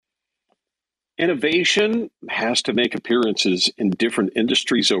Innovation has to make appearances in different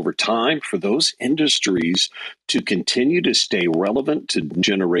industries over time for those industries to continue to stay relevant to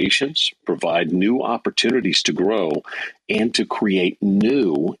generations, provide new opportunities to grow, and to create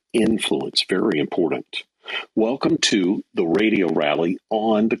new influence. Very important. Welcome to the Radio Rally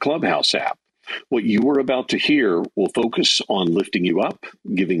on the Clubhouse app. What you are about to hear will focus on lifting you up,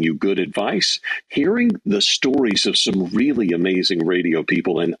 giving you good advice, hearing the stories of some really amazing radio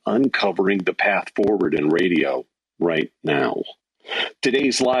people, and uncovering the path forward in radio right now.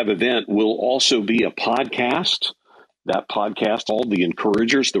 Today's live event will also be a podcast. That podcast, all the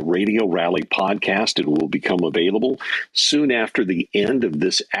Encouragers, the Radio Rally podcast, it will become available soon after the end of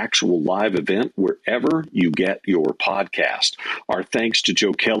this actual live event, wherever you get your podcast. Our thanks to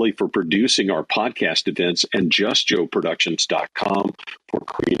Joe Kelly for producing our podcast events and JustJoeProductions.com for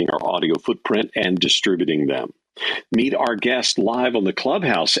creating our audio footprint and distributing them. Meet our guest live on the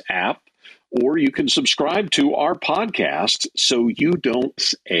Clubhouse app, or you can subscribe to our podcast so you don't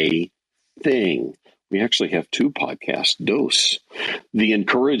miss a thing. We actually have two podcasts, Dose. The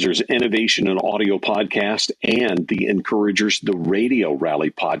Encouragers Innovation and Audio Podcast and The Encouragers The Radio Rally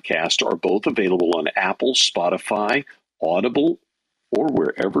Podcast are both available on Apple, Spotify, Audible, or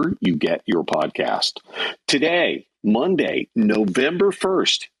wherever you get your podcast. Today, Monday, November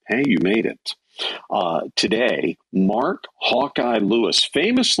 1st, hey, you made it. Today, Mark Hawkeye Lewis,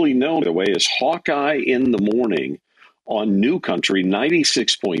 famously known, by the way, as Hawkeye in the Morning, on New Country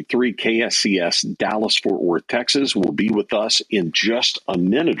 96.3 KSCS, Dallas, Fort Worth, Texas, will be with us in just a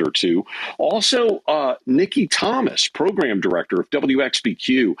minute or two. Also, Nikki Thomas, Program Director of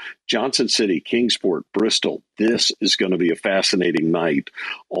WXBQ, Johnson City, Kingsport, Bristol. This is going to be a fascinating night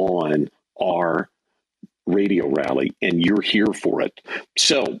on our Radio Rally, and you're here for it.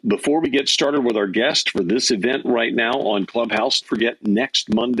 So before we get started with our guest for this event right now on Clubhouse, forget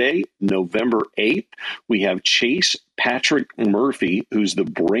next Monday, November 8th, we have Chase Patrick Murphy, who's the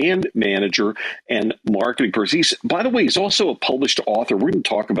brand manager and marketing person. By the way, he's also a published author. We're going to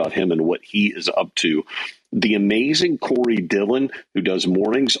talk about him and what he is up to. The amazing Corey Dillon, who does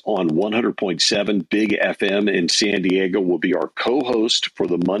mornings on 100.7 Big FM in San Diego, will be our co-host for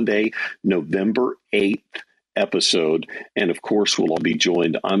the Monday, November 8th episode. And of course, we'll all be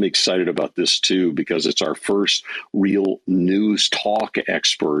joined. I'm excited about this too, because it's our first real news talk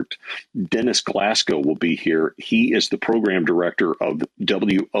expert. Dennis Glasgow will be here. He is the program director of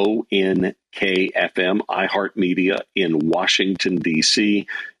WONK FM, iHeartMedia in Washington, D.C.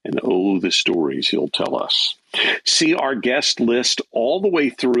 And oh, the stories he'll tell us. See our guest list all the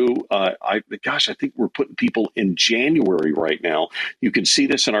way through. I think we're putting people in January right now. You can see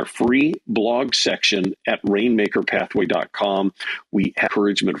this in our free blog section at rainmakerpathway.com. We have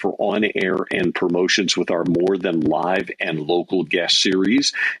encouragement for on-air and promotions with our More Than Live and Local Guest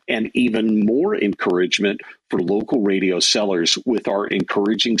series, and even more encouragement for local radio sellers with our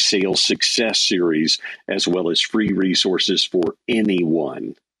Encouraging Sales Success series, as well as free resources for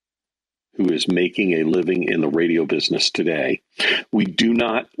anyone who is making a living in the radio business today. We do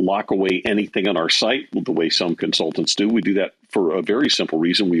not lock away anything on our site the way some consultants do. We do that for a very simple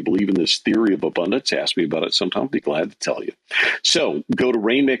reason. We believe in this theory of abundance. Ask me about it sometime. I'll be glad to tell you. So go to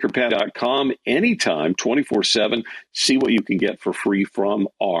rainmakerpath.com anytime, 24/7. See what you can get for free from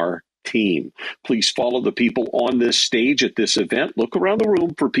our team. Please follow the people on this stage at this event. Look around the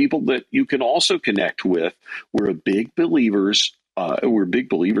room for people that you can also connect with. We're big believers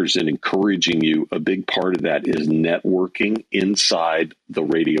in encouraging you. A big part of that is networking inside the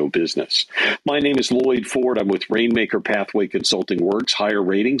radio business. My name is Lloyd Ford. I'm with Rainmaker Pathway Consulting Works. Higher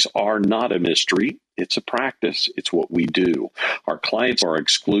ratings are not a mystery. It's a practice. It's what we do. Our clients are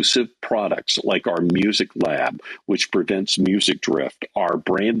exclusive products like our Music Lab, which prevents music drift, our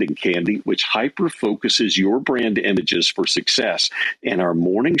Branding Candy, which hyper-focuses your brand images for success, and our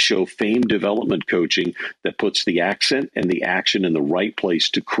Morning Show Fame Development Coaching that puts the accent and the action in the right place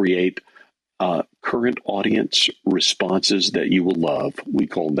to create current audience responses that you will love. We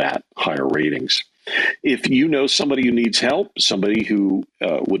call that higher ratings. If you know somebody who needs help, somebody who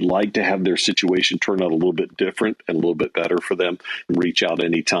would like to have their situation turn out a little bit different and a little bit better for them, reach out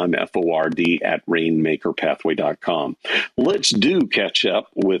anytime, FORD@rainmakerpathway.com. Let's catch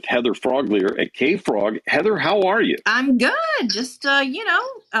up with Heather Froglier at K-Frog. Heather, how are you? I'm good. Just,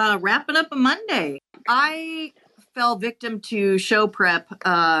 wrapping up a Monday. I fell victim to show prep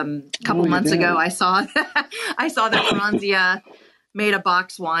a couple months ago. I saw that Franzia made a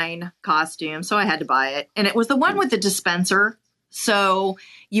box wine costume, so I had to buy it. And it was the one with the dispenser. So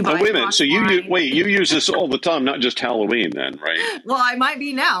you buy wait a minute. So you use this all the time, not just Halloween then, right? Well, I might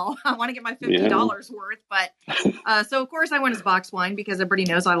be now. I want to get my $50 worth. But so, of course, I went as box wine because everybody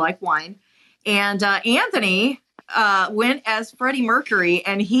knows I like wine. And Anthony went as Freddie Mercury,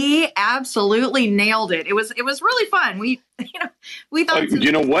 and he absolutely nailed it. It was really fun. We thought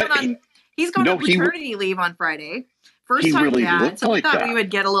you know what? He's going on paternity leave on Friday. First he time really dad, looked so we like thought that. we would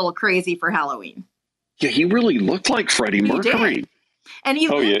get a little crazy for Halloween. Yeah, he really looked like Freddie Mercury. Did. And he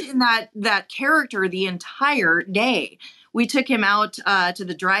lived in that character the entire day. We took him out to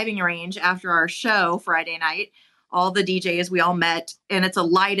the driving range after our show Friday night. All the DJs, we all met, and it's a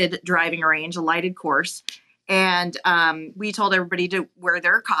lighted driving range, a lighted course. And we told everybody to wear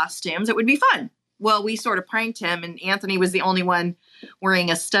their costumes. It would be fun. Well, we sort of pranked him, and Anthony was the only one wearing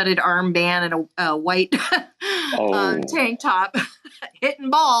a studded armband and a white tank top,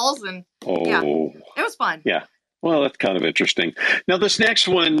 hitting balls. And yeah, it was fun. Yeah. Well, that's kind of interesting. Now, this next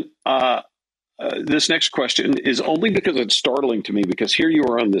one, this next question is only because it's startling to me, because here you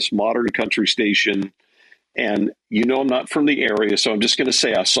are on this modern country station, and I'm not from the area, so I'm just going to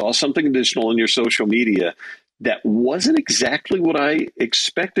say I saw something additional in your social media that wasn't exactly what I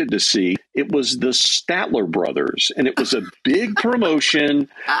expected to see. It was the Statler Brothers, and it was a big promotion.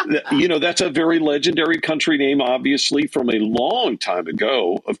 That's a very legendary country name, obviously, from a long time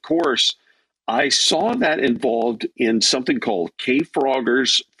ago. Of course, I saw that involved in something called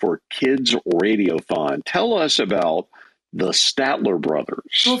K-Froggers for Kids Radiothon. Tell us about the Statler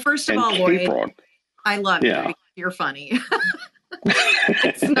Brothers. Well, first of all, Lloyd, I love you because you're funny.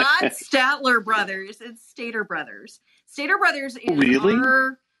 It's not Statler Brothers. It's Stater Brothers. Stater Brothers is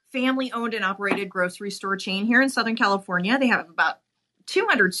our family-owned and operated grocery store chain here in Southern California. They have about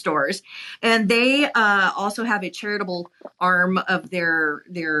 200 stores, and they also have a charitable arm of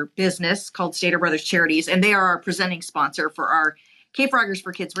their business called Stater Brothers Charities, and they are our presenting sponsor for our K-Froggers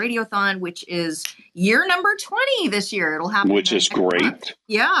for Kids Radiothon, which is year number 20 this year. It'll happen. Which is great. Month.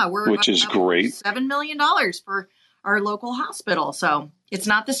 Yeah, which is great. $7 million for our local hospital. So it's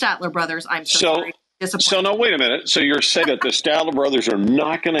not the Statler Brothers. I'm sorry. So now, wait a minute. So you're saying that the Statler Brothers are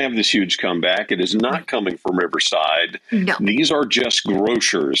not going to have this huge comeback. It is not coming from Riverside. No. These are just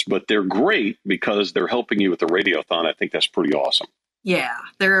grocers, but they're great because they're helping you with the Radiothon. I think that's pretty awesome. Yeah,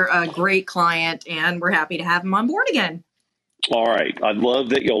 they're a great client, and we're happy to have them on board again. All right. I love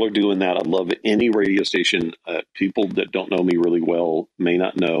that y'all are doing that. I love any radio station. People that don't know me really well may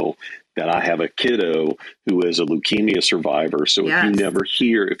not know that I have a kiddo who is a leukemia survivor. So if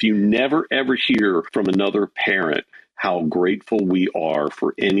you never ever hear from another parent how grateful we are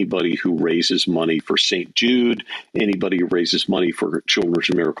for anybody who raises money for St. Jude, anybody who raises money for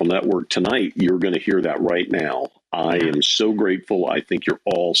Children's Miracle Network, tonight you're going to hear that right now. I am so grateful. I think you're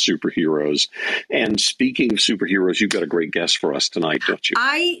all superheroes. And speaking of superheroes, you've got a great guest for us tonight, don't you?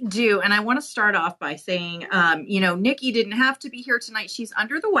 I do. And I want to start off by saying, Nikki didn't have to be here tonight. She's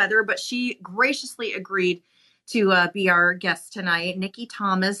under the weather, but she graciously agreed to be our guest tonight. Nikki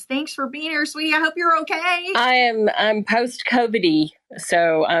Thomas, thanks for being here, sweetie. I hope you're okay. I'm post-COVID-y.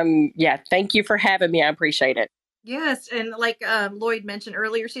 So, thank you for having me. I appreciate it. Yes, and like Lloyd mentioned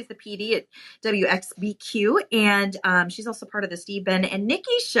earlier, she's the PD at WXBQ, and she's also part of the Steve, Ben, and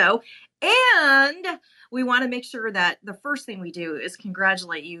Nikki show. And we want to make sure that the first thing we do is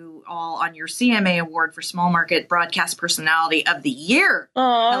congratulate you all on your CMA Award for Small Market Broadcast Personality of the Year.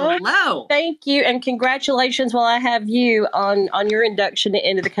 Aww, hello. Thank you, and congratulations while I have you on your induction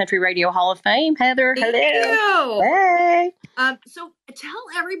into the Country Radio Hall of Fame, Heather. Thank hello. You. Hey. So tell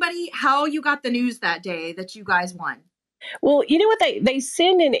everybody how you got the news that day that you guys won. Well, you know what? They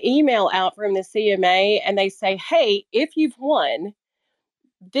send an email out from the CMA and they say, hey, if you've won,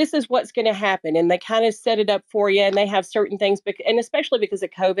 this is what's going to happen. And they kind of set it up for you, and they have certain things, and especially because of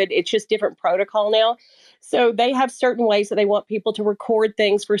COVID, it's just different protocol now. So they have certain ways that they want people to record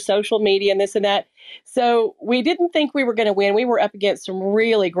things for social media and this and that. So we didn't think we were going to win. We were up against some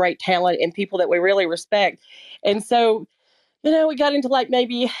really great talent and people that we really respect. And so, we got into like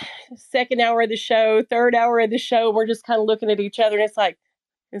maybe second hour of the show, third hour of the show. We're just kind of looking at each other, and it's like,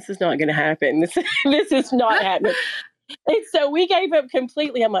 this is not going to happen. This is not happening. And so we gave up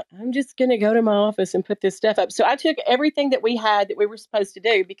completely. I'm like, I'm just going to go to my office and put this stuff up. So I took everything that we had that we were supposed to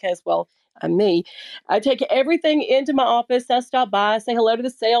do because, well, I'm me. I take everything into my office. I stop by, say hello to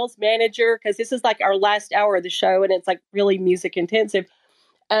the sales manager, because this is like our last hour of the show, and it's like really music intensive.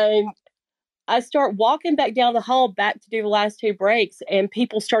 And I start walking back down the hall back to do the last two breaks, and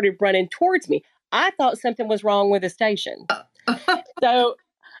people started running towards me. I thought something was wrong with the station. So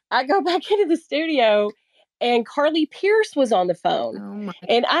I go back into the studio, and Carly Pierce was on the phone.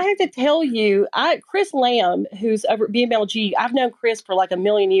 And I have to tell you, Chris Lamb, who's over at BMLG, I've known Chris for like a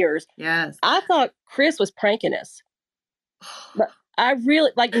million years. Yes. I thought Chris was pranking us. But I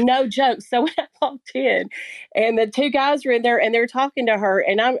really, like, no joke. So when I walked in, and the two guys were in there, and they're talking to her,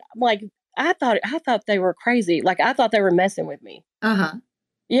 and I'm like, I thought they were crazy. Like, I thought they were messing with me. Uh-huh.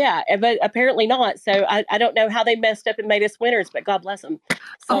 Yeah, but apparently not. So I don't know how they messed up and made us winners, but God bless them.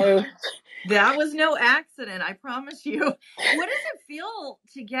 So Oh, that was no accident, I promise you. What does it feel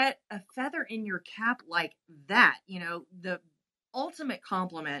to get a feather in your cap like that? You know, the ultimate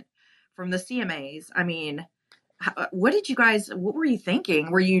compliment from the CMAs. I mean, what what were you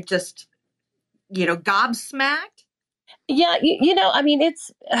thinking? Were you just, gobsmacked? yeah, I mean,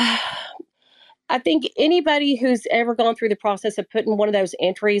 it's. I think anybody who's ever gone through the process of putting one of those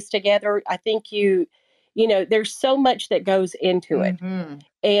entries together, I think there's so much that goes into it. Mm-hmm.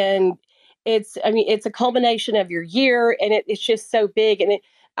 And it's a culmination of your year, and it's just so big. And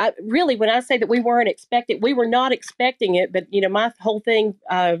I really, when I say that we were not expecting it, but my whole thing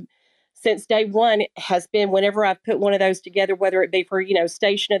since day one has been, whenever I've put one of those together, whether it be for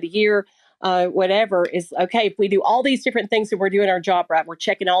station of the year, whatever, is okay. If we do all these different things and we're doing our job right, we're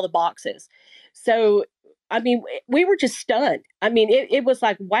checking all the boxes. So I mean, we were just stunned. I mean, it was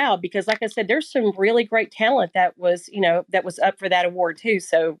like, wow, because like I said, there's some really great talent that was up for that award too.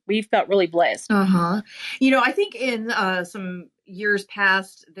 So we felt really blessed. Uh-huh. I think in some years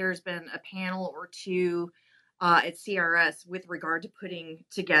past, there's been a panel or two at CRS with regard to putting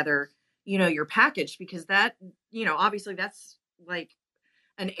together, your package, because that, obviously that's like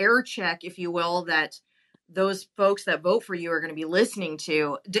an air check, if you will, that those folks that vote for you are going to be listening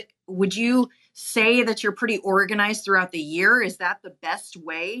to. Would you say that you're pretty organized throughout the year? Is that the best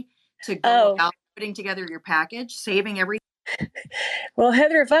way to go about putting together your package, saving everything? Well,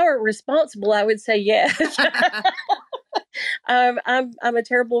 Heather, if I were responsible, I would say yes. I'm a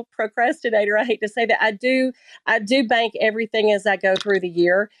terrible procrastinator. I hate to say that. I do bank everything as I go through the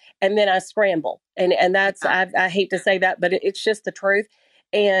year, and then I scramble. And that's I hate to say that, but it's just the truth.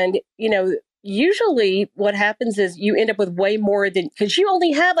 And usually what happens is you end up with way more than, because you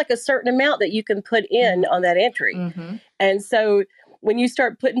only have like a certain amount that you can put in on that entry. Mm-hmm. And so when you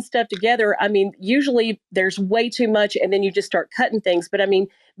start putting stuff together, I mean, usually there's way too much, and then you just start cutting things. But I mean,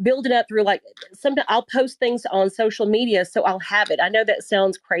 build it up through, like, sometimes I'll post things on social media, so I'll have it. I know that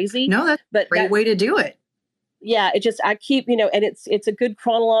sounds crazy. No, that's a great way to do it. Yeah, I keep, and it's a good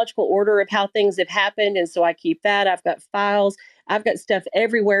chronological order of how things have happened. And so I keep that. I've got files. I've got stuff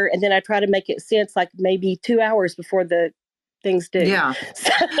everywhere. And then I try to make it sense, like maybe 2 hours before the things do. Yeah.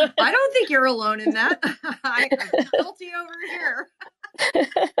 So. I don't think you're alone in that. I'm guilty over here.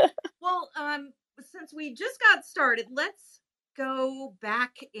 Well, since we just got started, let's go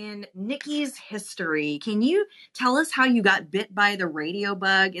back in Nikki's history. Can you tell us how you got bit by the radio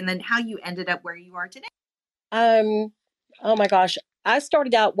bug, and then how you ended up where you are today? Oh my gosh. I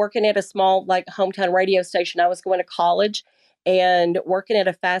started out working at a small, like, hometown radio station. I was going to college and working at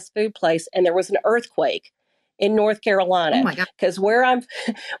a fast food place, and there was an earthquake in North Carolina. Oh my God. Because where I'm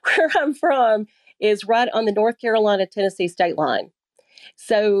from is right on the North Carolina Tennessee state line.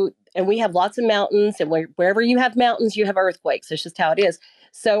 So, and we have lots of mountains, and wherever you have mountains, you have earthquakes. That's just how it is.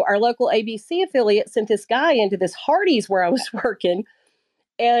 So our local ABC affiliate sent this guy into this Hardee's where I was working.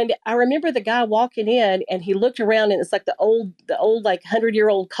 And I remember the guy walking in, and he looked around, and it's like the old like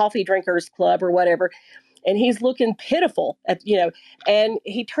 100-year-old coffee drinkers club or whatever. And he's looking pitiful and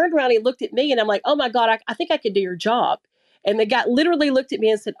he turned around, he looked at me, and I'm like, oh my God, I think I could do your job. And the guy literally looked at me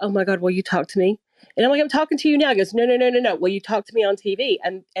and said, oh my God, will you talk to me? And I'm like, I'm talking to you now. He goes, no, no, no, no, no. Will you talk to me on TV?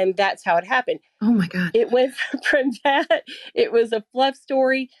 And that's how it happened. Oh my God. It went from that. It was a fluff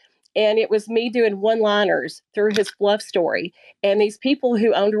story. And it was me doing one-liners through his fluff story. And these people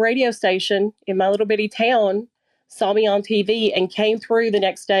who owned a radio station in my little bitty town saw me on TV and came through the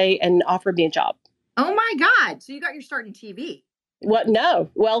next day and offered me a job. Oh my God. So you got your start in TV. What? No.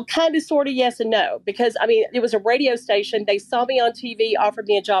 Well, kind of, sort of, yes and no. Because, I mean, it was a radio station. They saw me on TV, offered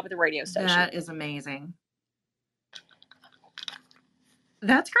me a job at the radio station. That is amazing.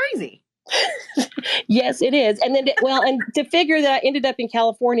 That's crazy. Yes, it is. And then, and to figure that I ended up in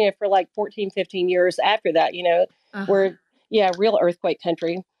California for like 14, 15 years after that, where, real earthquake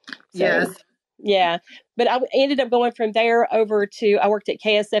country. So, yes. Yeah. But I ended up going from there over to, I worked at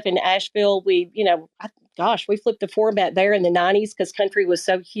KSF in Asheville. We flipped the format there in the 90s because country was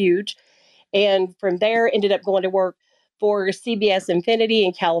so huge. And from there, ended up going to work for CBS Infinity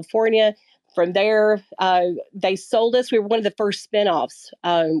in California. From there, they sold us. We were one of the first spinoffs.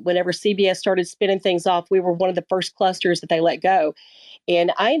 Whenever CBS started spinning things off, we were one of the first clusters that they let go.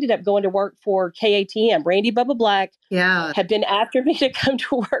 And I ended up going to work for KATM. Randy Bubba Black had been after me to come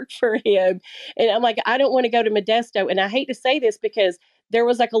to work for him. And I'm like, I don't want to go to Modesto. And I hate to say this because there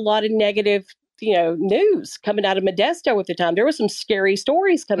was like a lot of negative, news coming out of Modesto at the time. There were some scary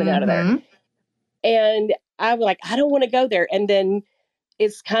stories coming out of there. And I was like, I don't want to go there. And then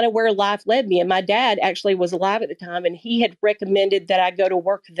it's kind of where life led me. And my dad actually was alive at the time, and he had recommended that I go to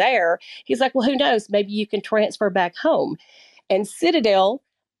work there. He's like, well, who knows? Maybe you can transfer back home. And Citadel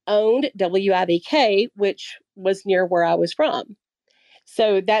owned WIBK, which was near where I was from.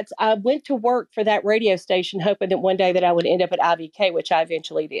 So I went to work for that radio station, hoping that one day that I would end up at IVK, which I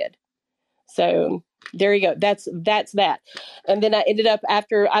eventually did. So there you go. That's that. And then I ended up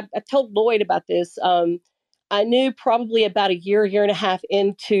after I told Lloyd about this. I knew probably about a year and a half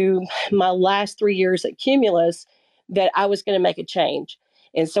into my last 3 years at Cumulus that I was going to make a change.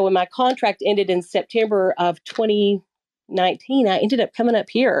 And so when my contract ended in September of 2019, I ended up coming up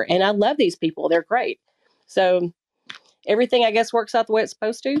here, and I love these people. They're great. So everything, I guess, works out the way it's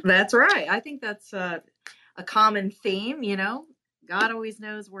supposed to. That's right. I think that's a common theme, you know. God always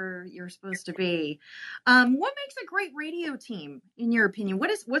knows where you're supposed to be. What makes a great radio team, in your opinion?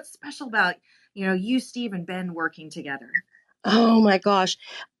 What's special about, you know, you, Steve, and Ben working together? Oh my gosh.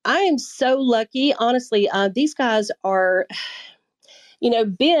 I am so lucky. Honestly, these guys are, you know,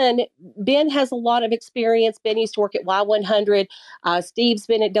 Ben has a lot of experience. Ben used to work at Y100. Steve's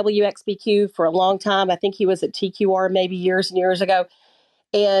been at WXBQ for a long time. I think he was at TQR maybe years and years ago.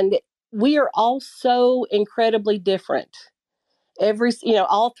 And we are all so incredibly different.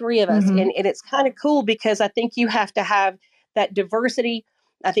 All three of us. Mhm. And it's kind of cool because I think you have to have that diversity.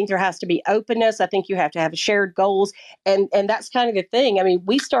 I think there has to be openness. I think you have to have shared goals. And that's kind of the thing. I mean,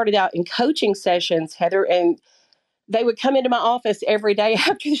 we started out in coaching sessions, Heather, and they would come into my office every day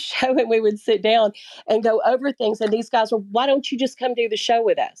after the show, and we would sit down and go over things. And these guys were, why don't you just come do the show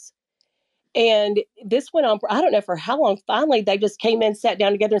with us? And this went on for, I don't know for how long. Finally, they just came in, sat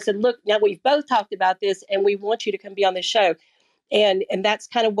down together and said, look, now we've both talked about this and we want you to come be on the show. And that's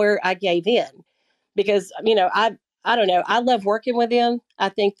kind of where I gave in because, you know, I don't know. I love working with them. I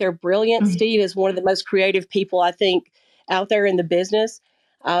think they're brilliant. Mhm. Steve is one of the most creative people I think out there in the business.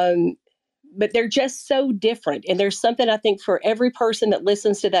 But they're just so different. And there's something I think for every person that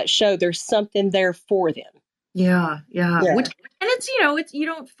listens to that show, there's something there for them. Yeah. Yeah. Which, and it's, you know, you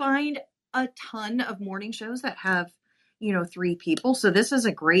don't find a ton of morning shows that have, you know, 3 people. So this is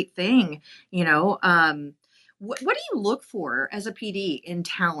a great thing, you know. What do you look for as a PD in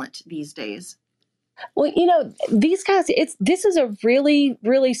talent these days? Well, you know, these guys, this is a really,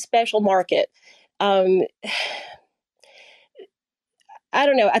 really special market. Um, I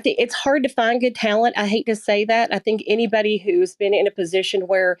don't know. I think it's hard to find good talent. I hate to say that. I think anybody who's been in a position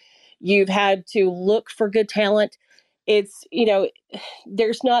where you've had to look for good talent, it's, you know,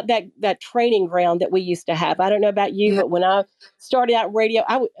 there's not that training ground that we used to have. I don't know about you, Yeah. but when I started out in radio,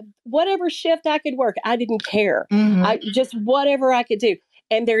 whatever shift I could work, I didn't care. Mhm. I just whatever I could do.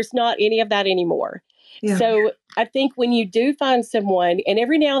 And there's not any of that anymore. Yeah. So I think when you do find someone, and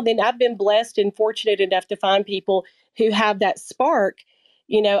every now and then I've been blessed and fortunate enough to find people who have that spark,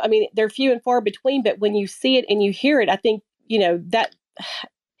 you know, I mean, they're few and far between, but when you see it and you hear it, I think, you know, that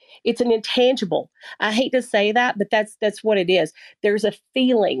it's an intangible. I hate to say that, but that's what it is. There's a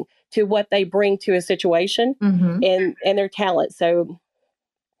feeling to what they bring to a situation Mhm. and their talent. So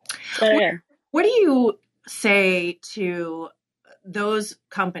I don't know. What do you say to those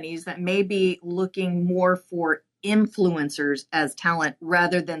companies that may be looking more for influencers as talent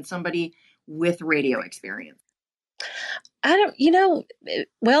rather than somebody with radio experience? I don't, you know,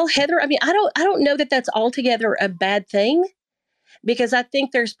 well, Heather, I mean, I don't know that that's altogether a bad thing. Because I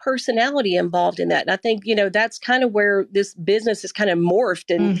think there's personality involved in that. And I think, you know, that's kind of where this business is kind of morphed.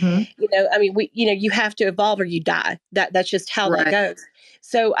 And, Mhm. you know, I mean, you have to evolve or you die. That's just how that Right. goes.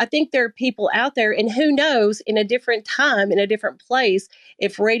 So I think there are people out there, and who knows, in a different time, in a different place,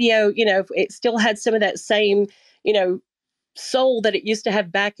 if radio, you know, if it still had some of that same, you know, soul that it used to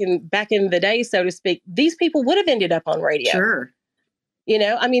have back in the day, so to speak, these people would have ended up on radio. Sure. You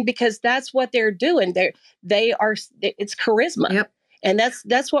know, I mean, because that's what they're doing. It's charisma. Yep. And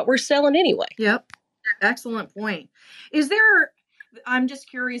that's what we're selling anyway. Yep. Excellent point. I'm just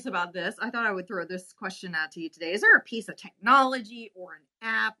curious about this. I thought I would throw this question out to you today. Is there a piece of technology or an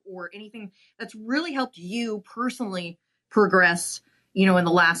app or anything that's really helped you personally progress, you know, in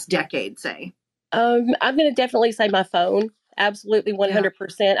the last decade, say? I'm going to definitely say my phone. Absolutely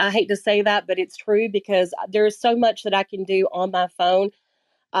 100%. I hate to say that, but it's true because there's so much that I can do on my phone,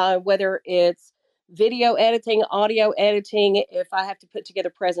 whether it's video editing, audio editing, if I have to put together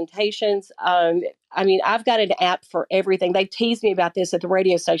presentations. I mean, I've got an app for everything. They tease me about this at the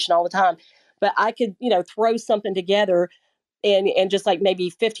radio station all the time, but I could, you know, throw something together in just like maybe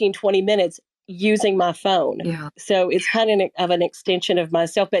 15, 20 minutes using my phone. Yeah. So it's kind of an extension of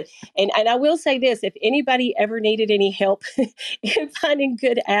myself. But, and I will say this, if anybody ever needed any help in finding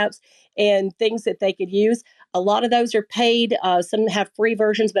good apps and things that they could use, A lot of those are paid. Some have free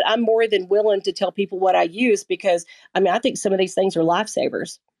versions, but I'm more than willing to tell people what I use because, I think some of these things are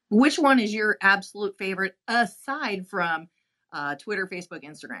lifesavers. Which one is your absolute favorite aside from Twitter, Facebook,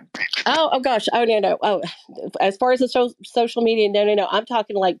 Instagram? Oh gosh. Oh, no. Oh, as far as the social media, no. I'm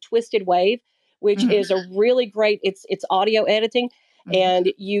talking like Twisted Wave, which is a really great, it's audio editing,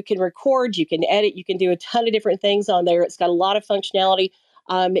 and you can record, you can edit, you can do a ton of different things on there. It's got a lot of functionality.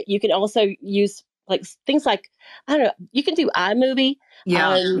 You can also use like things like, I don't know, you can do iMovie.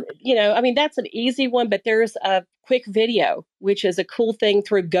 Yeah. That's an easy one, but there's a quick video, which is a cool thing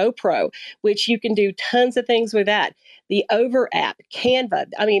through GoPro, which you can do tons of things with that. The Over app, Canva.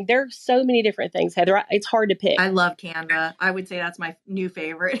 There's so many different things, Heather. It's hard to pick. I love Canva. I would say that's my new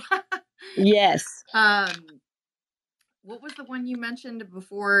favorite. Yes. What was the one you mentioned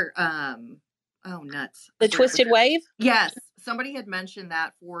before? Oh, nuts. The Twisted Wave? Yes. Somebody had mentioned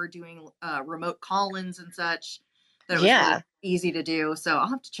that for doing remote call-ins and such. That it was really easy to do. So I'll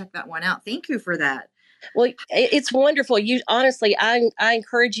have to check that one out. Thank you for that. Well, it's wonderful. Honestly, I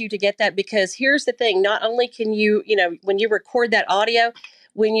encourage you to get that because here's the thing. Not only can you, when you record that audio,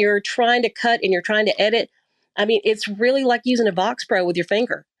 when you're trying to cut and you're trying to edit, it's really like using a Vox Pro with your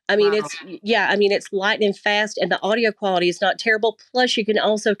finger. Wow. It's light and fast and the audio quality is not terrible. Plus you can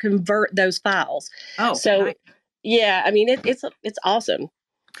also convert those files. Oh, so nice. Yeah, it's awesome.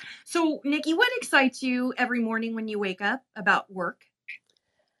 So Nikki, what excites you every morning when you wake up about work?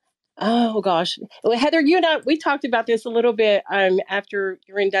 Oh gosh. Well, Heather, you and I, we talked about this a little bit after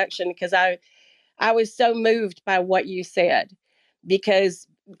your induction because I was so moved by what you said because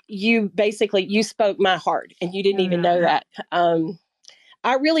you spoke my heart and you didn't even know that.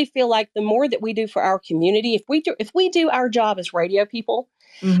 I really feel like the more that we do for our community, if we do our job as radio people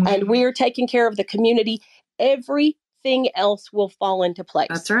and we are taking care of the community, everything else will fall into place.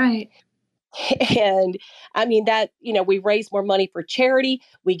 That's right. And we raise more money for charity.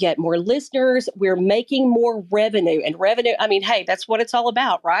 We get more listeners. We're making more revenue and revenue. Hey, that's what it's all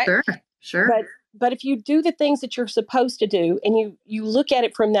about, right? Sure. But if you do the things that you're supposed to do and you look at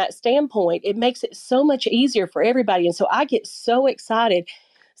it from that standpoint, it makes it so much easier for everybody. And so I get so excited.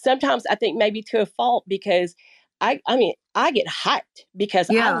 Sometimes I think maybe to a fault because I get hyped because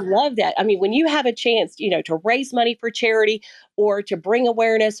I love that. When you have a chance, to raise money for charity or to bring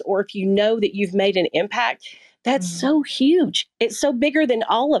awareness, or if you know that you've made an impact, that's so huge. It's so bigger than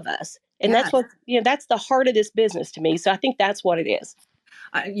all of us. And that's what, that's the heart of this business to me. So I think that's what it is.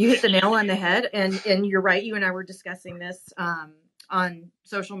 You hit the nail on the head, and you're right. You and I were discussing this on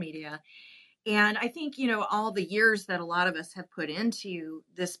social media. And I think, all the years that a lot of us have put into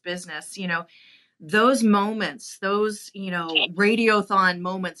this business, those moments, those, radiothon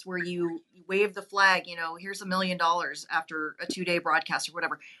moments where you wave the flag, here's $1 million after a 2-day broadcast or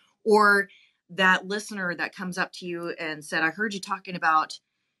whatever, or that listener that comes up to you and said, I heard you talking about,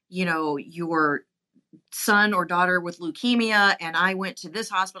 your son or daughter with leukemia, and I went to this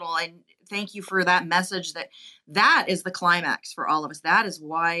hospital, and thank you for that message. That is the climax for all of us. That is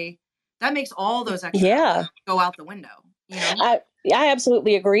why that makes all those extra go out the window. I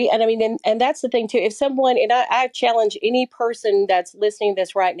absolutely agree. And and that's the thing too. If someone, and I challenge any person that's listening to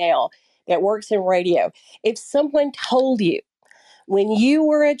this right now that works in radio, if someone told you when you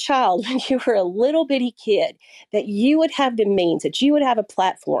were a child, when you were a little bitty kid, that you would have the means, that you would have a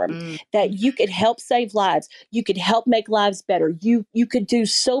platform, that you could help save lives, you could help make lives better, you could do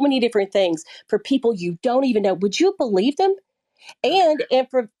so many different things for people you don't even know, would you believe them? And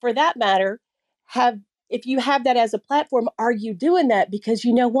for that matter, if you have that as a platform, are you doing that because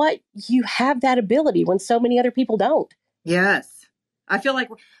you know what? You have that ability when so many other people don't. Yes. I feel like,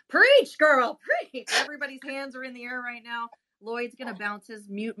 preach, girl, preach. Everybody's hands are in the air right now. Lloyd's going to bounce his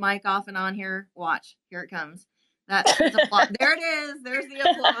mute mic off and on here. Watch. Here it comes. That's applause. There it is. There's the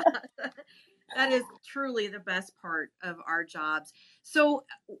applause. That is truly the best part of our jobs. So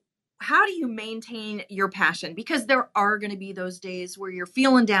how do you maintain your passion? Because there are going to be those days where you're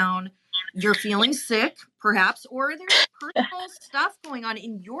feeling down, you're feeling sick, perhaps, or there's personal stuff going on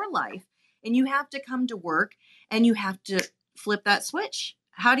in your life, and you have to come to work and you have to flip that switch.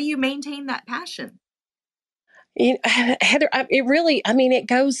 How do you maintain that passion? Heather,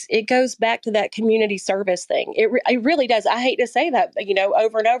 it goes back to that community service thing. It really does. I hate to say that,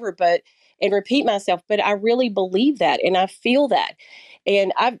 over and over, and repeat myself, but I really believe that and I feel that.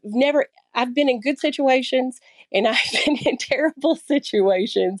 And I've been in good situations and I've been in terrible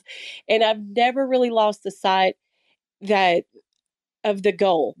situations, and I've never really lost the sight of the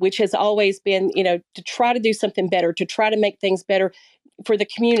goal, which has always been, to try to do something better, to try to make things better for the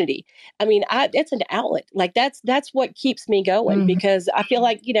community. It's an outlet. Like that's what keeps me going because I feel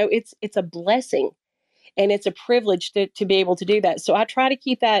like, it's a blessing. And it's a privilege to be able to do that. So I try to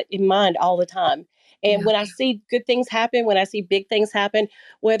keep that in mind all the time. And Yeah. when I see good things happen, when I see big things happen,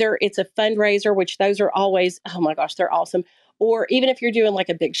 whether it's a fundraiser, which those are always, oh my gosh, they're awesome. Or even if you're doing like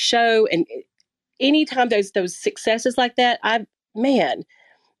a big show, and anytime those successes like that, man,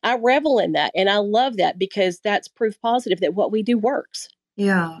 I revel in that. And I love that because that's proof positive that what we do works.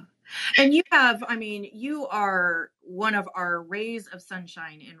 Yeah. And you have, I mean, you are one of our rays of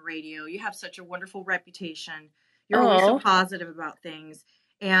sunshine in radio. You have such a wonderful reputation. You're always so Oh, positive about things.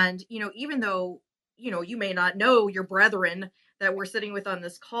 And, even though, you may not know your brethren that we're sitting with on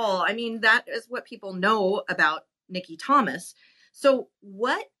this call, I mean, that is what people know about Nikki Thomas. So,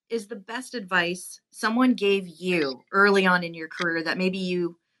 what is the best advice someone gave you early on in your career that maybe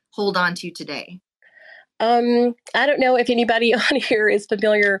you hold on to today? I don't know if anybody on here is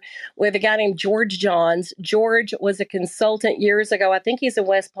familiar with a guy named George Johns. George was a consultant years ago. I think he's in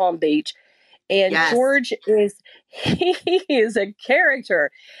West Palm Beach. And Yes. George he is a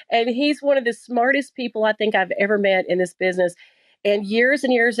character. And he's one of the smartest people I think I've ever met in this business. And years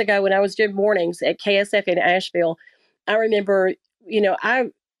ago, when I was doing mornings at KSF in Asheville, I remember,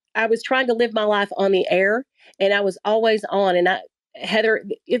 I was trying to live my life on the air, and I was always on. And Heather,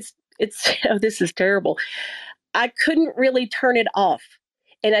 it's oh, this is terrible. I couldn't really turn it off,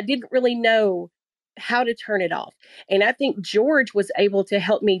 and I didn't really know how to turn it off. And I think George was able to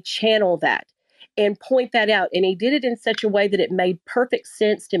help me channel that and point that out. And he did it in such a way that it made perfect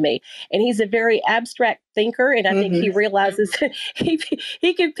sense to me. And he's a very abstract thinker, and I think he realizes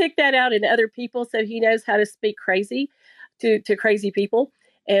he can pick that out in other people, so he knows how to speak crazy to crazy people,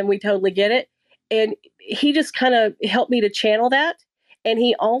 and we totally get it. And he just kind of helped me to channel that. And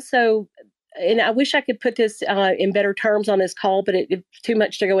he also, and I wish I could put this in better terms on this call, but it's too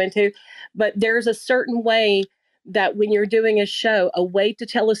much to go into. But there's a certain way that when you're doing a show, a way to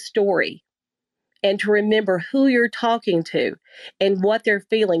tell a story and to remember who you're talking to and what they're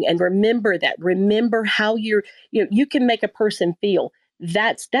feeling, and remember that. Remember how you can make a person feel.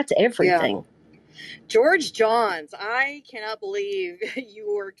 That's everything. Yeah. George Johns, I cannot believe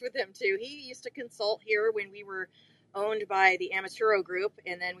you worked with him too. He used to consult here when we were owned by the Amaturo Group,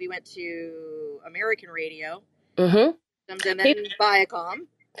 and then we went to American Radio, Mm-hmm. and then Viacom.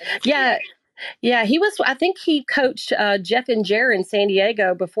 Yeah. Yeah, he was. I think he coached Jeff and Jer in San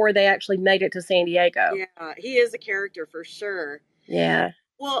Diego before they actually made it to San Diego. Yeah, he is a character for sure. Yeah.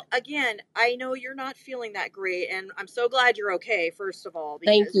 Well, again, I know you're not feeling that great, and I'm so glad you're okay, first of all,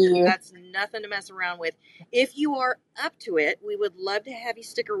 Thank because you. that's nothing to mess around with. If you are up to it, we would love to have you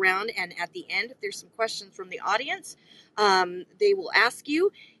stick around, and at the end, if there's some questions from the audience, they will ask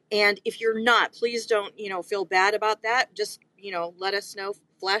you. And if you're not, please don't, feel bad about that. Just, let us know,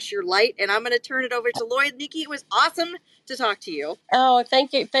 flash your light, and I'm going to turn it over to Lloyd. Nikki, it was awesome to talk to you. Oh,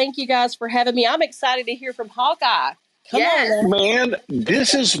 thank you guys for having me. I'm excited to hear from Hawkeye. Come on, man.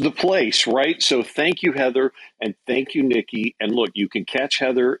 This is the place, right? So thank you, Heather, and thank you, Nikki. And look, you can catch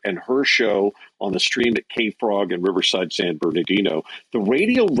Heather and her show on the stream at Cave Frog in Riverside, San Bernardino. The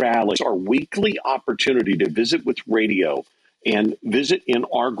radio rallies are weekly opportunity to visit with radio and visit in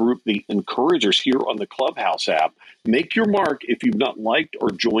our group, the Encouragers, here on the Clubhouse app. Make your mark. If you've not liked or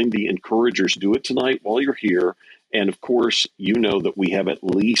joined the Encouragers, do it tonight while you're here. And of course, you know that we have at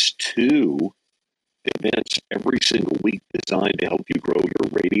least 2 events every single week designed to help you grow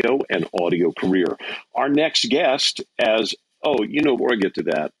your radio and audio career. Our next guest, before I get to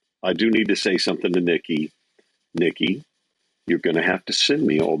that, I do need to say something to Nikki. Nikki, you're going to have to send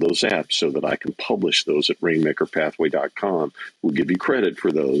me all those apps so that I can publish those at rainmakerpathway.com. We'll give you credit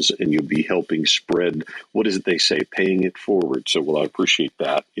for those, and you'll be helping spread, what is it they say, paying it forward. So, I appreciate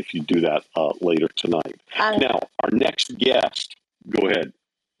that if you do that later tonight. Now, our next guest, go ahead.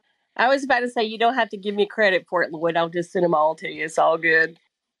 I was about to say, you don't have to give me credit for it, Lloyd. I'll just send them all to you. It's all good.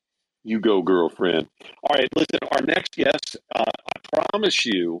 You go, girlfriend. All right, listen, our next guest, I promise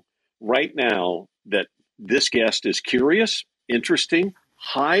you right now that this guest is curious, interesting,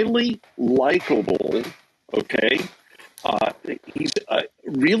 highly likable, okay? He's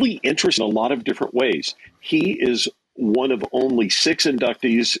really interesting in a lot of different ways. He is one of only 6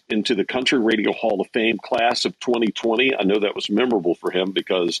 inductees into the Country Radio Hall of Fame class of 2020. I know that was memorable for him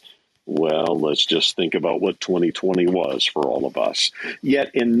because, well, let's just think about what 2020 was for all of us.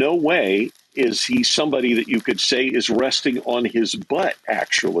 Yet in no way is he somebody that you could say is resting on his butt,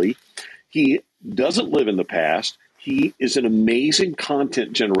 actually. He doesn't live in the past. He is an amazing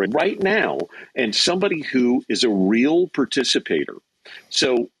content generator right now and somebody who is a real participator.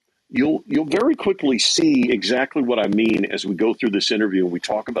 So you'll very quickly see exactly what I mean as we go through this interview and we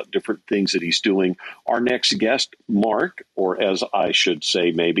talk about different things that he's doing. Our next guest, Mark, or as I should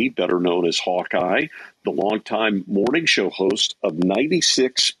say maybe, better known as Hawkeye, the longtime morning show host of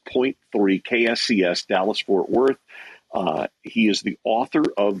 96.3 KSCS Dallas-Fort Worth. He is the author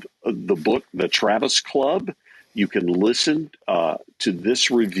of the book, The Travis Club. You can listen to this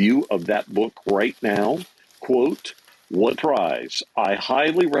review of that book right now. Quote, "What prize? I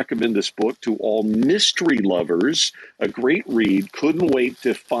highly recommend this book to all mystery lovers. A great read. Couldn't wait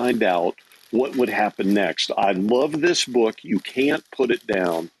to find out what would happen next. I love this book. You can't put it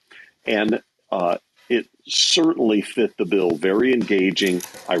down." And it certainly fit the bill. Very engaging.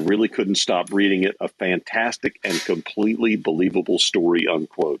 I really couldn't stop reading it. A fantastic and completely believable story,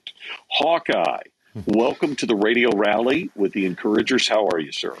 unquote. Hawkeye, welcome to the Radio Rally with the Encouragers. How are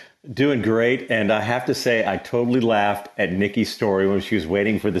you, sir? Doing great. And I have to say, I totally laughed at Nikki's story when she was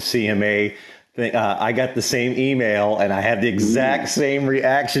waiting for the CMA thing. I got the same email and I had the exact same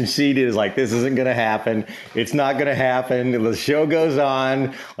reaction she did. Is like, this isn't going to happen. It's not going to happen. The show goes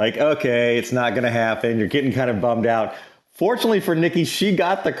on. Like, okay, it's not going to happen. You're getting kind of bummed out. Fortunately for Nikki, she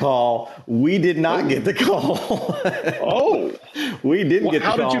got the call. We did not get the call. Oh, we didn't get the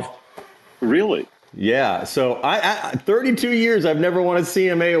call. How did you? Really? Yeah. So I 32 years, I've never won a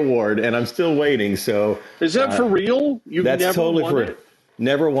CMA award and I'm still waiting. So is that for real? You've that's never totally won for it?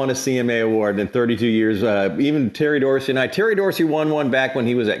 Never won a CMA award in 32 years. Even Terry Dorsey and I. Terry Dorsey won one back when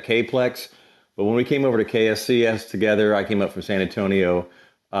he was at K-Plex. But when we came over to KSCS together, I came up from San Antonio.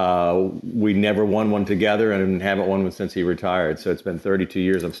 We never won one together and haven't won one since he retired. So it's been 32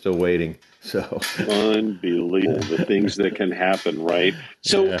 years. I'm still waiting. So unbelievable the things that can happen, right?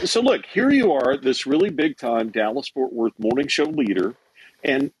 So look, here you are, this really big time Dallas-Fort Worth morning show leader.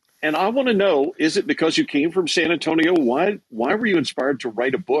 And I want to know, is it because you came from San Antonio? Why were you inspired to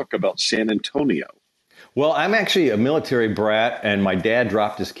write a book about San Antonio? Well, I'm actually a military brat, and my dad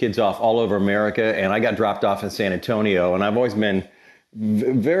dropped his kids off all over America, and I got dropped off in San Antonio. And I've always been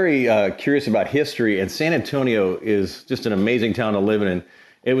very curious about history, and San Antonio is just an amazing town to live in.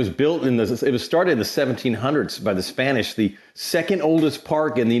 It was built it was started in the 1700s by the Spanish. The second oldest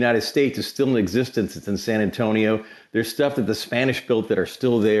park in the United States is still in existence. It's in San Antonio. There's stuff that the Spanish built that are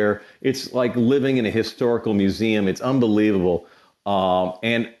still there. It's like living in a historical museum. It's unbelievable.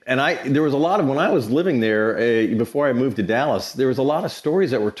 And there was a lot of, when I was living there, before I moved to Dallas, there was a lot of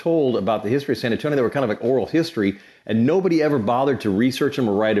stories that were told about the history of San Antonio that were kind of like oral history, and nobody ever bothered to research them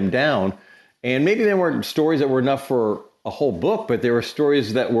or write them down. And maybe they weren't stories that were enough for a whole book, but there were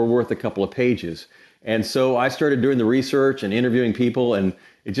stories that were worth a couple of pages. And so I started doing the research and interviewing people, and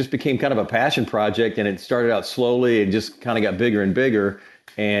it just became kind of a passion project, and it started out slowly and just kind of got bigger and bigger.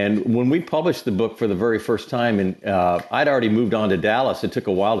 And when we published the book for the very first time, and I'd already moved on to Dallas, it took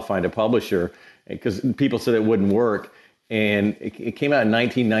a while to find a publisher because people said it wouldn't work. And it came out in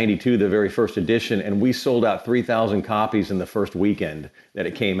 1992, the very first edition, and we sold out 3,000 copies in the first weekend that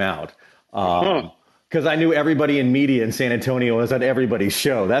it came out. Because I knew everybody in media in San Antonio was on everybody's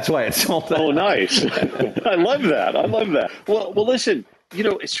show. That's why it sold out. Oh, nice. I love that. Well, listen,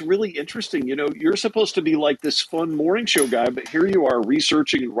 it's really interesting. You're supposed to be like this fun morning show guy, but here you are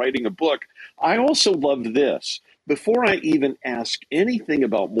researching and writing a book. I also love this. Before I even ask anything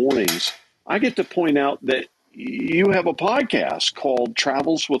about mornings, I get to point out that you have a podcast called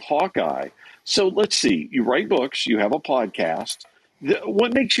Travels with Hawkeye. So let's see. You write books. You have a podcast.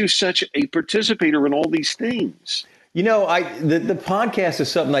 What makes you such a participator in all these things? The podcast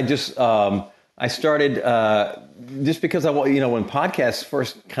is something I started just because when podcasts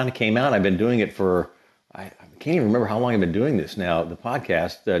first kind of came out, I've been doing it for, I can't even remember how long I've been doing this now, the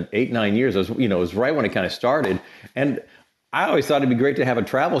podcast, 8-9 years. It was right when it kind of started. And I always thought it'd be great to have a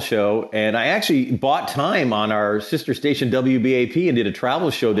travel show. And I actually bought time on our sister station, WBAP, and did a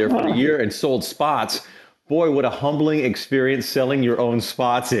travel show there for a year and sold spots. Boy, what a humbling experience selling your own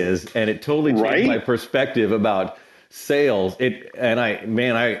spots is. And it totally changed my perspective about sales. I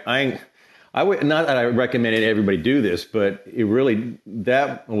would, not that I recommended everybody do this, but it really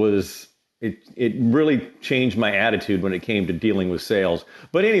changed my attitude when it came to dealing with sales.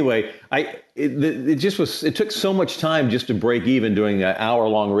 But anyway, it took so much time just to break even doing an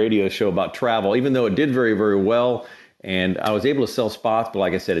hour-long radio show about travel, even though it did very, very well. And I was able to sell spots, but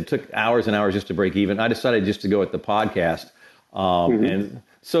like I said, it took hours and hours just to break even. I decided just to go with the podcast. And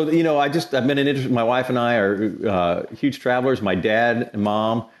so, I've been interested. My wife and I are huge travelers. My dad and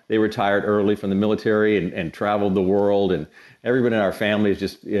mom, they retired early from the military and traveled the world. And everybody in our family is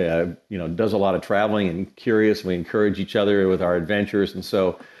just, does a lot of traveling and curious. We encourage each other with our adventures. And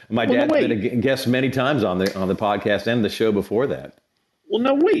so my dad's been a guest many times on the podcast and the show before that. Well,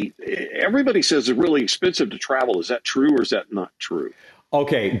 no, wait. Everybody says it's really expensive to travel. Is that true or is that not true?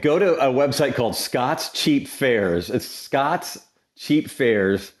 Okay, go to a website called Scott's Cheap Fares. It's Scott's Cheap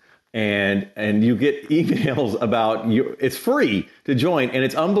Fares. and you get emails about you. It's free to join, and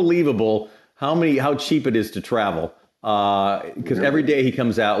it's unbelievable how cheap it is to travel. Because every day he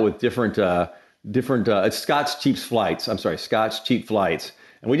comes out with different it's Scott's Cheap Flights. I'm sorry, Scott's Cheap Flights.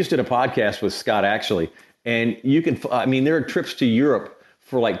 And we just did a podcast with Scott actually, and you can. I mean, there are trips to Europe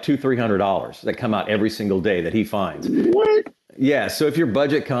for like $200-300 that come out every single day that he finds. What? Yeah. So if you're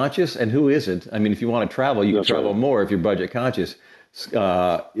budget conscious, and who isn't? I mean, if you want to travel, you can travel more if you're budget conscious.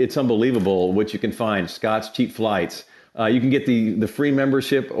 It's unbelievable what you can find. Scott's Cheap Flights. You can get the free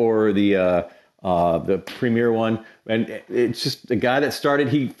membership or the premier one. And it's just a guy that started,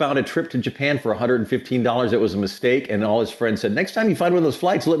 he found a trip to Japan for $115. It was a mistake. And all his friends said, next time you find one of those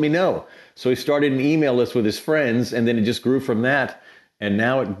flights, let me know. So he started an email list with his friends, and then it just grew from that. And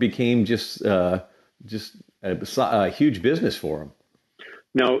now it became just a huge business for him.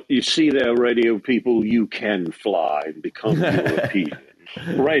 Now, you see that, radio people, you can fly and become European.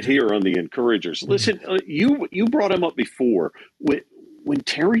 Right here on the Encouragers. Listen, you brought him up before. When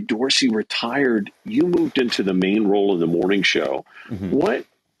Terry Dorsey retired, you moved into the main role in the morning show. Mm-hmm. What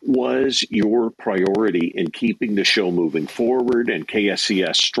was your priority in keeping the show moving forward and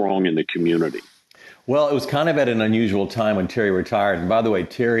KSCS strong in the community? Well, it was kind of at an unusual time when Terry retired. And by the way,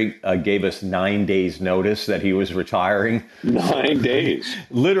 Terry gave us 9 days notice that he was retiring. 9 days.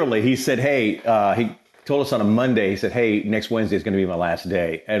 Literally, he said, hey, he told us on a Monday, he said, hey, next Wednesday is going to be my last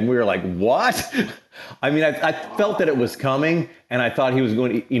day. And we were like, what? I mean, I felt that it was coming, and I thought he was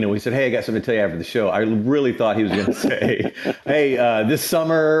going to, he said, hey, I got something to tell you after the show. I really thought he was going to say, hey, this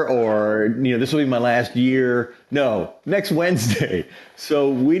summer, or, this will be my last year. No, next Wednesday.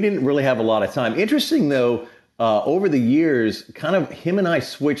 So we didn't really have a lot of time. Interesting, though, over the years, kind of him and I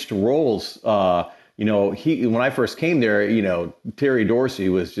switched roles. When I first came there, Terry Dorsey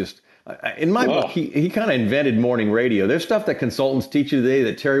was just, in my book, he kind of invented morning radio. There's stuff that consultants teach you today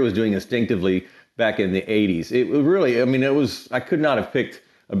that Terry was doing instinctively back in the 80s. It was really, I could not have picked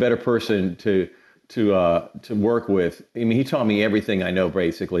a better person to work with. I mean, he taught me everything I know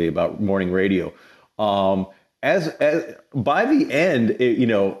basically about morning radio. As by the end,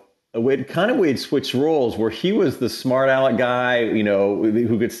 we had switched roles where he was the smart aleck guy,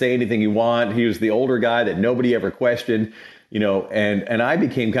 who could say anything you want. He was the older guy that nobody ever questioned. And I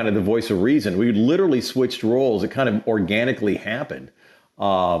became kind of the voice of reason. We literally switched roles. It kind of organically happened.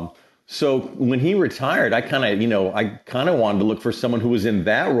 So when he retired, I kind of wanted to look for someone who was in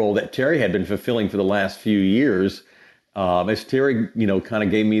that role that Terry had been fulfilling for the last few years. As Terry, kind of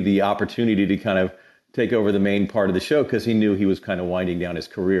gave me the opportunity to kind of take over the main part of the show because he knew he was kind of winding down his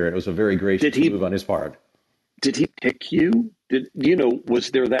career. It was a very gracious move on his part. Did he pick you?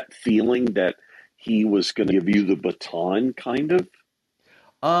 Was there that feeling that he was going to give you the baton, kind of?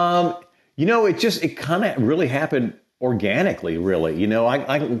 It kind of really happened organically, really.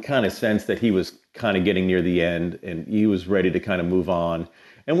 I can kind of sense that he was kind of getting near the end and he was ready to kind of move on.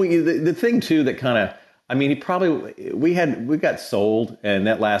 And the thing too that kind of, we got sold, and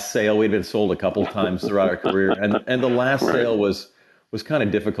that last sale, we'd been sold a couple times throughout our career. And the last sale was kind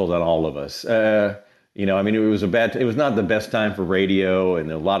of difficult on all of us. It was not the best time for radio,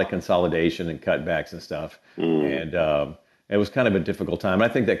 and a lot of consolidation and cutbacks and stuff. And it was kind of a difficult time. And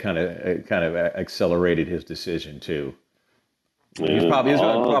I think that kind of accelerated his decision too. He's probably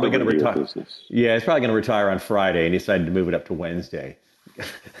going to retire. Yeah, he's probably going to retire on Friday, and he decided to move it up to Wednesday.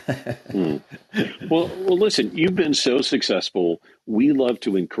 Well, listen, you've been so successful. We love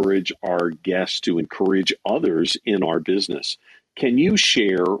to encourage our guests to encourage others in our business. Can you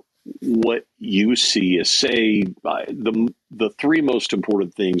share what you see as, say, the three most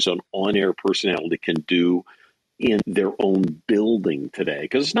important things an on-air personality can do in their own building today?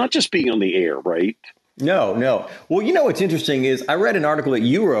 Because it's not just being on the air, right? No. Well, what's interesting is I read an article that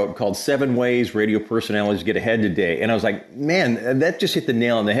you wrote called 7 Ways Radio Personalities Get Ahead Today. And I was like, man, that just hit the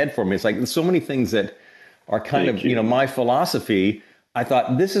nail on the head for me. It's like there's so many things that are kind of my philosophy. I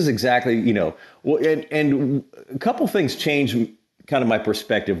thought this is exactly, and a couple things changed kind of my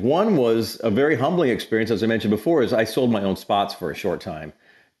perspective. One was a very humbling experience, as I mentioned before, is I sold my own spots for a short time.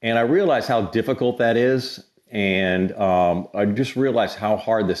 And I realized how difficult that is. And I just realized how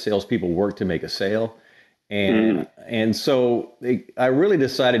hard the salespeople work to make a sale. And so I really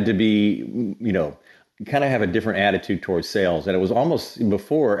decided to be, kind of have a different attitude towards sales. And it was almost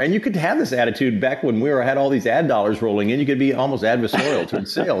before, and you could have this attitude back when had all these ad dollars rolling in, you could be almost adversarial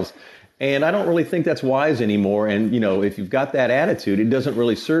towards sales. And I don't really think that's wise anymore. And, if you've got that attitude, it doesn't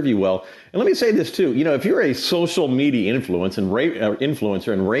really serve you well. And let me say this too, if you're a social media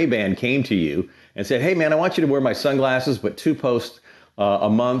influencer and Ray-Ban came to you and said, hey man, I want you to wear my sunglasses, but 2 posts a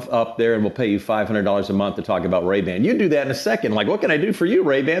month up there, and we'll pay you $500 a month to talk about Ray-Ban. You do that in a second. Like, what can I do for you,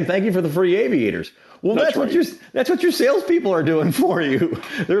 Ray-Ban? Thank you for the free aviators. Well, that's right. That's what your salespeople are doing for you.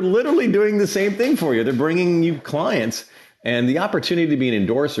 They're literally doing the same thing for you. They're bringing you clients. And the opportunity to be an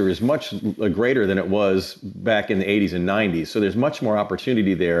endorser is much greater than it was back in the 80s and 90s. So there's much more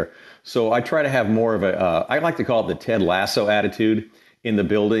opportunity there. So I try to have more of I like to call it the Ted Lasso attitude in the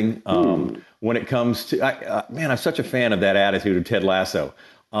building. When it comes to, man, I'm such a fan of that attitude of Ted Lasso.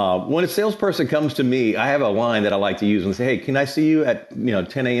 When a salesperson comes to me, I have a line that I like to use and say, hey, can I see you at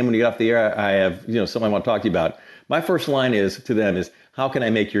 10 a.m. when you get off the air? I have something I want to talk to you about. My first line to them is, how can I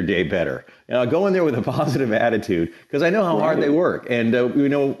make your day better? And I'll go in there with a positive attitude because I know how hard they work. And,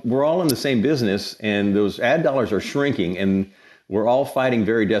 we're all in the same business, and those ad dollars are shrinking, and we're all fighting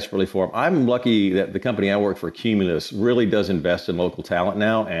very desperately for them. I'm lucky that the company I work for, Cumulus, really does invest in local talent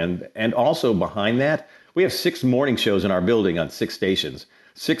now. And also behind that, we have 6 morning shows in our building on 6 stations,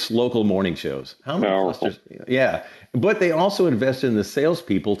 6 local morning shows. How many clusters? Yeah. But they also invest in the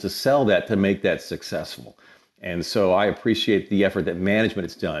salespeople to sell that, to make that successful. And so I appreciate the effort that management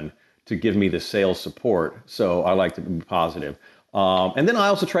has done to give me the sales support. So I like to be positive. And then I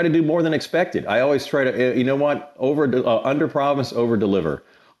also try to do more than expected. I always try to, under promise, over deliver.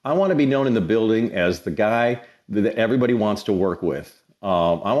 I want to be known in the building as the guy that everybody wants to work with.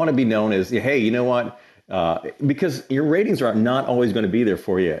 I want to be known as, hey, you know what? Because your ratings are not always going to be there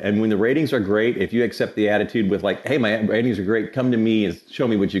for you. And when the ratings are great, if you accept the attitude with like, hey, my ratings are great, come to me and show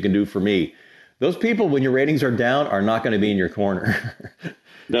me what you can do for me. Those people, when your ratings are down, are not going to be in your corner.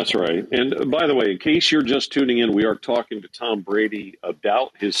 That's right. And by the way, in case you're just tuning in, we are talking to Tom Brady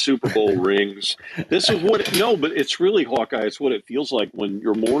about his Super Bowl rings. This is but it's really, Hawkeye, it's what it feels like when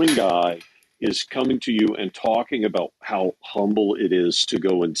your morning guy is coming to you and talking about how humble it is to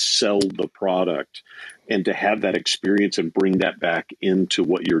go and sell the product and to have that experience and bring that back into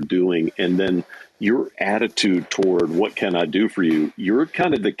what you're doing. And then your attitude toward what can I do for you? You're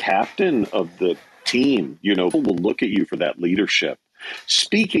kind of the captain of the team. People will look at you for that leadership.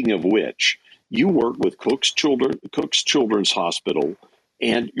 Speaking of which, you work with Cook's Children's Hospital,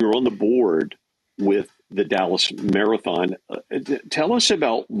 and you're on the board with the Dallas Marathon. Tell us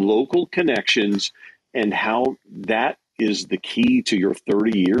about local connections and how that is the key to your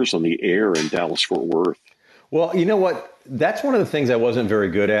 30 years on the air in Dallas-Fort Worth. Well, you know what? That's one of the things I wasn't very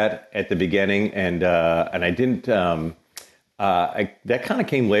good at the beginning, and I didn't. That kind of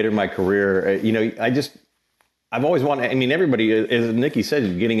came later in my career. I've always wanted. I mean, everybody, as Nikki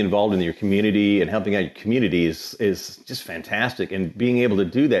said, getting involved in your community and helping out your community is just fantastic, and being able to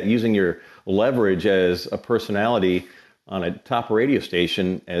do that using your leverage as a personality on a top radio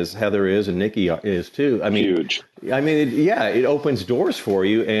station, as Heather is and Nikki is too. I mean, huge. It opens doors for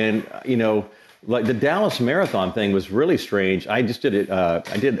you, and like the Dallas Marathon thing was really strange. I just did it.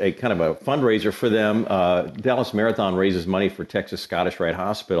 I did a kind of a fundraiser for them. Dallas Marathon raises money for Texas Scottish Rite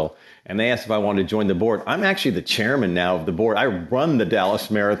Hospital, and they asked if I wanted to join the board. I'm actually the chairman now of the board. I run the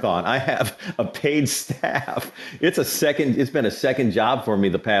Dallas Marathon. I have a paid staff. It's been a second job for me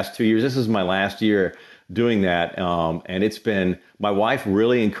the past 2 years. This is my last year doing that, and my wife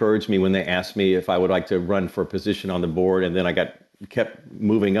really encouraged me when they asked me if I would like to run for a position on the board, and then I kept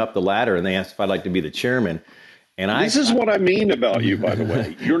moving up the ladder, and they asked if I'd like to be the chairman. And this is what I mean about you, by the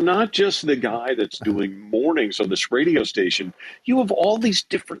way. You're not just the guy that's doing mornings on this radio station. You have all these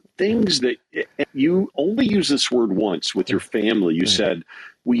different things that you only use this word once with your family. You said,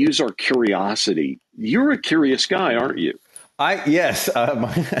 we use our curiosity. You're a curious guy, aren't you? Yes,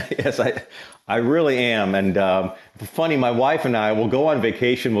 I really am. And funny, my wife and I will go on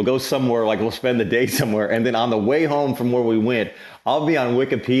vacation. We'll go somewhere, like we'll spend the day somewhere. And then on the way home from where we went, I'll be on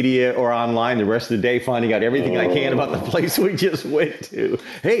Wikipedia or online the rest of the day, finding out everything I can about the place we just went to.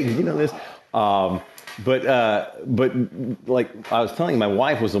 Hey, did you know this? But like I was telling you, my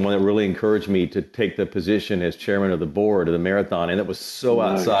wife was the one that really encouraged me to take the position as chairman of the board of the marathon. And it was so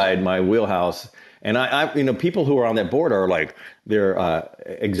outside my wheelhouse. And I people who are on that board are like, they're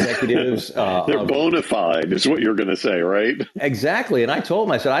executives. They're bona fide is what you're going to say, right? Exactly. And I told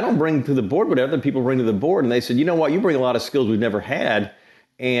them, I said, I don't bring to the board what other people bring to the board. And they said, you know what, you bring a lot of skills we've never had.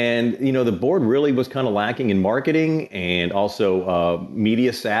 And, the board really was kind of lacking in marketing and also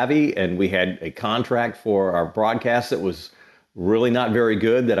media savvy. And we had a contract for our broadcast that was really not very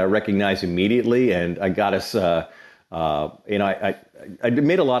good that I recognized immediately. And I got us, I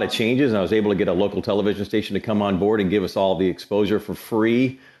made a lot of changes, and I was able to get a local television station to come on board and give us all the exposure for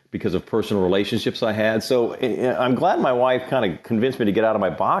free because of personal relationships I had. So I'm glad my wife kind of convinced me to get out of my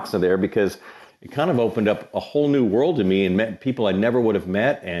box in there, because it kind of opened up a whole new world to me and met people I never would have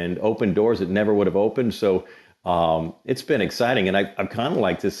met and opened doors that never would have opened. So It's been exciting, and I'm kind of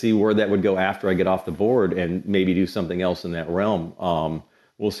like to see where that would go after I get off the board and maybe do something else in that realm.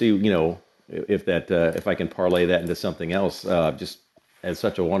 We'll see, if I can parlay that into something else. Just had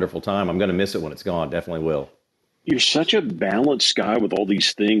such a wonderful time. I'm going to miss it when it's gone. Definitely will. You're such a balanced guy with all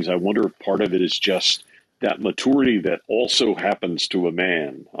these things. I wonder if part of it is just that maturity that also happens to a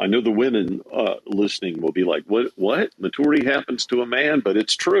man. I know the women listening will be like, what? Maturity happens to a man? But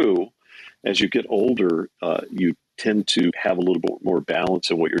it's true. As you get older, you tend to have a little bit more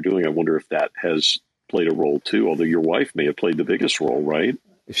balance in what you're doing. I wonder if that has played a role too, although your wife may have played the biggest role, right?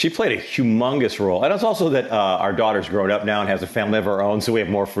 She played a humongous role. And it's also that our daughter's grown up now and has a family of her own, so we have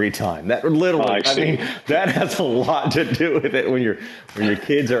more free time. That literally, I mean, that has a lot to do with it when your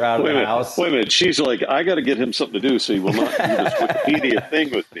kids are out of the house. Wait a minute. She's like, I got to get him something to do so he will not do this Wikipedia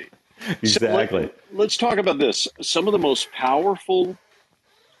thing with me. Exactly. So let's talk about this. Some of the most powerful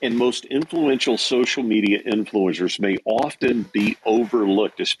and most influential social media influencers may often be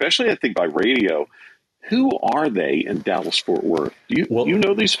overlooked, especially, I think, by radio. Who are they in Dallas-Fort Worth? Do you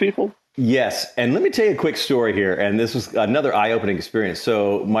know these people? Yes. And let me tell you a quick story here. And this was another eye-opening experience.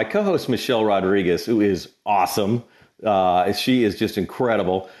 So my co-host, Michelle Rodriguez, who is awesome. She is just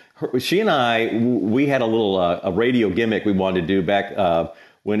incredible. She and I, we had a little a radio gimmick we wanted to do back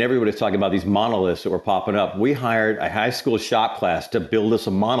when everybody was talking about these monoliths that were popping up. We hired a high school shop class to build us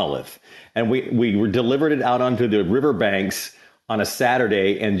a monolith. And we delivered it out onto the riverbanks on a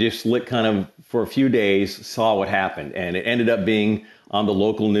Saturday and just kind of for a few days saw what happened. And it ended up being on the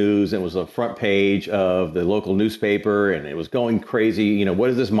local news. It was the front page of the local newspaper, and it was going crazy. What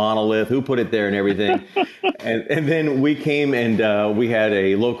is this monolith? Who put it there and everything? and then we came and we had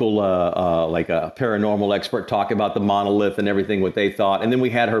a local, like a paranormal expert talk about the monolith and everything, what they thought. And then we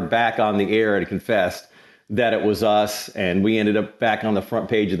had her back on the air and confessed that it was us. And we ended up back on the front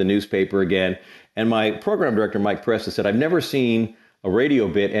page of the newspaper again. And my program director, Mike Presta, said, I've never seen a radio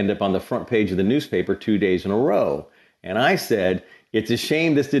bit end up on the front page of the newspaper 2 days in a row. And I said, it's a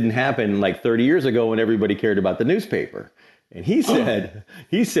shame this didn't happen like 30 years ago when everybody cared about the newspaper. And he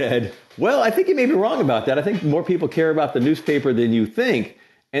said, well, I think you may be wrong about that. I think more people care about the newspaper than you think.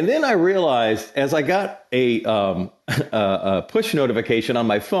 And then I realized, as I got a push notification on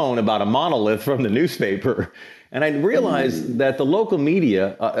my phone about a monolith from the newspaper, and I realized that the local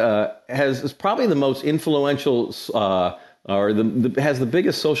media is probably the most influential has the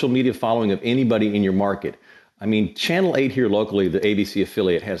biggest social media following of anybody in your market. I mean, Channel 8 here locally, the ABC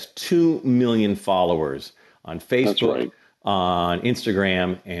affiliate, has 2 million followers on Facebook, on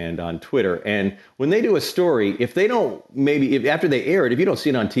Instagram, and on Twitter. And when they do a story, if they don't, after they air it, if you don't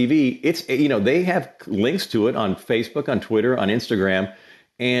see it on TV, it's, they have links to it on Facebook, on Twitter, on Instagram.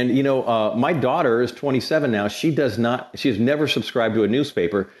 And, my daughter is 27 now. She has never subscribed to a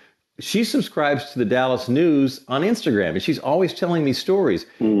newspaper. She subscribes to the Dallas News on Instagram, and she's always telling me stories.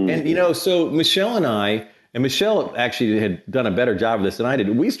 And, so Michelle and I, and Michelle actually had done a better job of this than I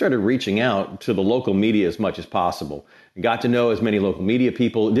did. We started reaching out to the local media as much as possible. Got to know as many local media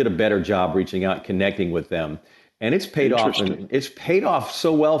people, did a better job reaching out, connecting with them. And it's paid off. And it's paid off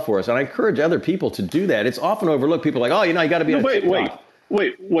so well for us. And I encourage other people to do that. It's often overlooked. People are like, you got to be on TikTok.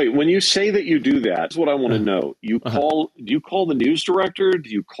 Wait. When you say that you do that, that's what I want to know. Do you call the news director? Do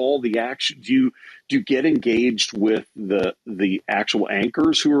you call the action? Do you get engaged with the actual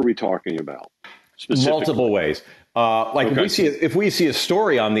anchors? Who are we talking about? Multiple ways. If we see a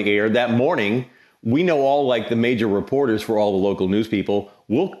story on the air that morning, we know all like the major reporters for all the local news people.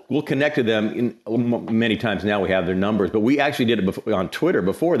 We'll connect to them. Many times now we have their numbers, but we actually did it on Twitter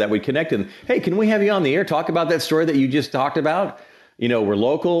before that. We connected them. Hey, can we have you on the air? Talk about that story that you just talked about. We're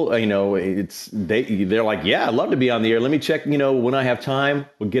local. They're like, yeah, I'd love to be on the air. Let me check. When I have time,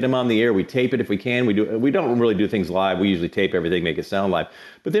 we'll get them on the air. We tape it if we can. We don't really do things live. We usually tape everything, make it sound live.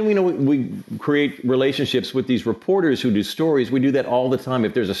 But then we create relationships with these reporters who do stories. We do that all the time.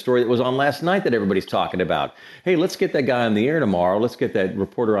 If there's a story that was on last night that everybody's talking about, hey, let's get that guy on the air tomorrow. Let's get that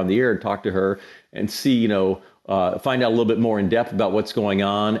reporter on the air and talk to her and see, find out a little bit more in depth about what's going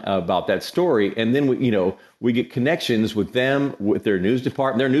on about that story. And then we get connections with them, with their news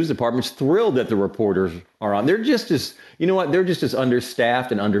department. Their news department's thrilled that the reporters are on. They're just as, they're just as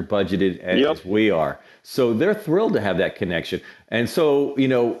understaffed and under-budgeted as we are. So they're thrilled to have that connection. And so,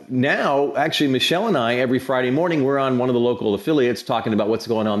 now actually Michelle and I, every Friday morning, we're on one of the local affiliates talking about what's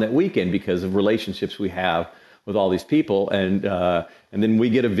going on that weekend because of relationships we have with all these people. And then we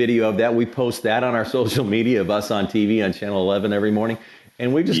get a video of that. We post that on our social media of us on TV on Channel 11 every morning.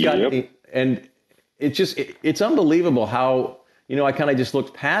 And we just and it's unbelievable how, I kind of just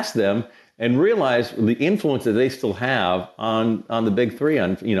looked past them and realized the influence that they still have on the big three,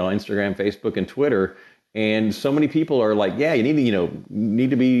 on, Instagram, Facebook, and Twitter. And so many people are like, yeah, you need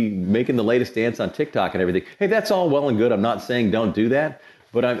to be making the latest dance on TikTok and everything. Hey, that's all well and good. I'm not saying don't do that.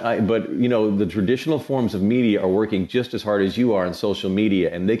 But the traditional forms of media are working just as hard as you are on social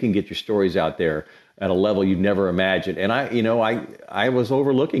media, and they can get your stories out there at a level you'd never imagined. And I was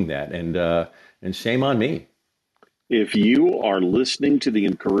overlooking that, and shame on me. If you are listening to the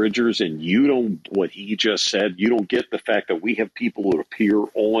encouragers and you don't, what he just said, you don't get the fact that we have people who appear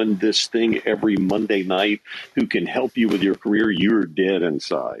on this thing every Monday night who can help you with your career, you're dead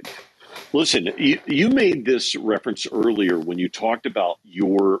inside. Listen, you made this reference earlier when you talked about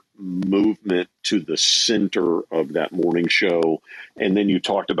your movement to the center of that morning show, and then you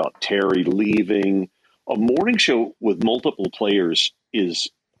talked about Terry leaving. A morning show with multiple players is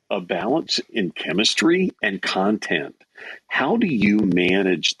a balance in chemistry and content. How do you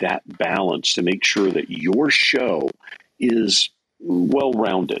manage that balance to make sure that your show is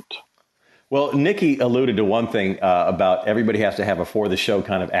well-rounded? Well, Nikki alluded to one thing about everybody has to have a for the show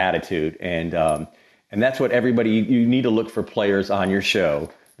kind of attitude, and that's what everybody. You need to look for players on your show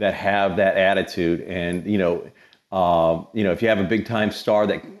that have that attitude, and if you have a big time star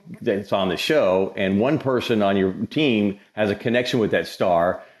that's on the show, and one person on your team has a connection with that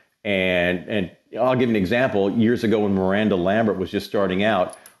star, and I'll give you an example. Years ago, when Miranda Lambert was just starting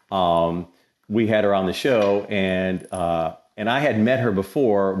out, we had her on the show, and I had met her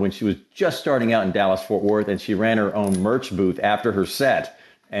before when she was just starting out in Dallas-Fort Worth, and she ran her own merch booth after her set.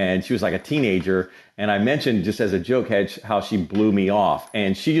 And she was like a teenager. And I mentioned just as a joke how she blew me off.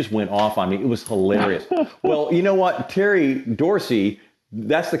 And she just went off on me. It was hilarious. Well, you know what? Terry Dorsey,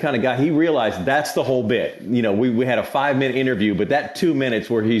 that's the kind of guy, he realized that's the whole bit. We had a 5-minute interview, but that 2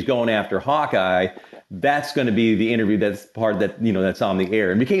 minutes where he's going after Hawkeye, that's going to be the interview that's that's on the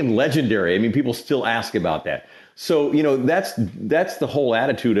air. It became legendary. I mean, people still ask about that. So, that's the whole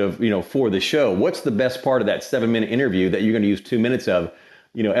attitude of, for the show. What's the best part of that 7-minute interview that you're going to use 2 minutes of?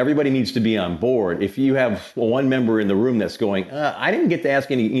 Everybody needs to be on board. If you have one member in the room that's going, I didn't get to ask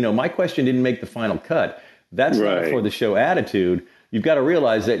any, my question didn't make the final cut. That's right. Not for the show attitude. You've got to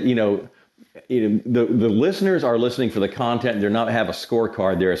realize that, the listeners are listening for the content. They're not have a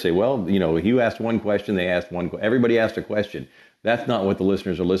scorecard there and say, well, you asked one question, they asked one question. Everybody asked a question. That's not what the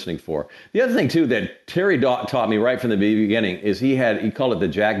listeners are listening for. The other thing, too, that Terry taught me right from the beginning is he called it the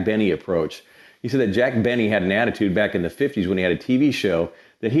Jack Benny approach. He said that Jack Benny had an attitude back in the 50s when he had a TV show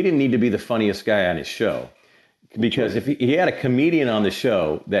that he didn't need to be the funniest guy on his show. Because if he had a comedian on the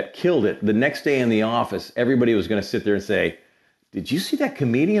show that killed it, the next day in the office, everybody was going to sit there and say, did you see that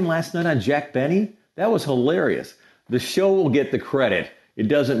comedian last night on Jack Benny? That was hilarious. The show will get the credit. It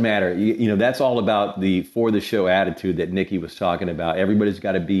doesn't matter. That's all about the for the show attitude that Nikki was talking about. Everybody's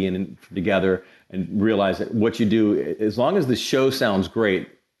got to be in together and realize that what you do, as long as the show sounds great.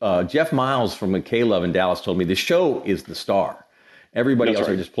 Jeff Miles from K-Love in Dallas told me the show is the star. Everybody else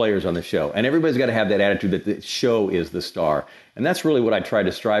are just players on the show. And everybody's got to have that attitude that the show is the star. And that's really what I tried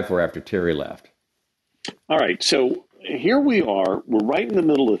to strive for after Terry left. All right. So here we are. We're right in the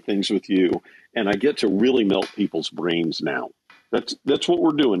middle of things with you. And I get to really melt people's brains now. That's what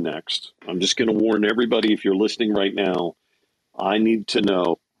we're doing next. I'm just going to warn everybody, if you're listening right now, I need to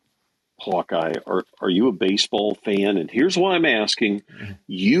know, Hawkeye, are you a baseball fan? And here's why I'm asking.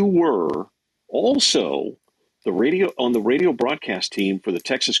 You were also on the radio broadcast team for the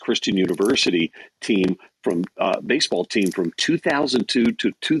Texas Christian University team baseball team from 2002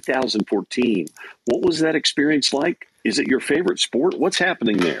 to 2014. What was that experience like? Is it your favorite sport? What's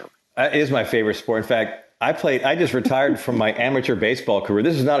happening there? It is my favorite sport. In fact, I just retired from my amateur baseball career.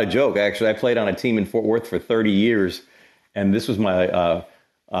 This is not a joke, actually. I played on a team in Fort Worth for 30 years, and this was my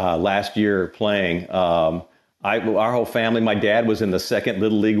last year playing. Our whole family, my dad was in the second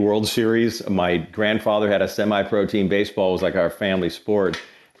Little League World Series. My grandfather had a semi-pro team. Baseball was like our family sport.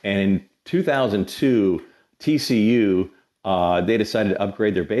 And in 2002, TCU, they decided to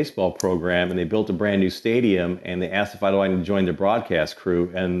upgrade their baseball program, and they built a brand new stadium, and they asked if I'd like to join their broadcast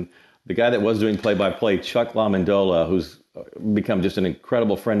crew. And the guy that was doing play-by-play, Chuck LaMandola, who's become just an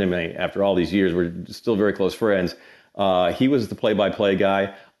incredible friend of mine after all these years, we're still very close friends. He was the play-by-play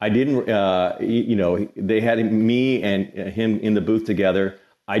guy. I didn't, they had me and him in the booth together.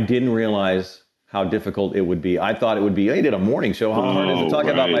 I didn't realize how difficult it would be. I thought it would be, I did a morning show. How hard is it to talk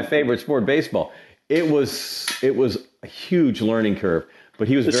about my favorite sport, baseball? It was a huge learning curve. But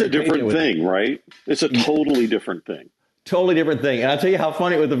he was It's a different thing, right? It's a totally different thing. Totally different thing. And I'll tell you how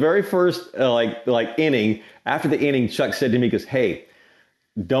funny it was. The very first inning, after the inning, Chuck said to me, he goes, hey,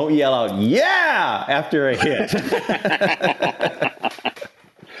 don't yell out, yeah, after a hit.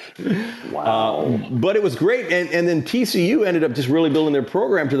 Wow. But it was great. And then TCU ended up just really building their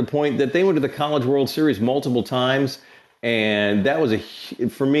program to the point that they went to the College World Series multiple times. And that was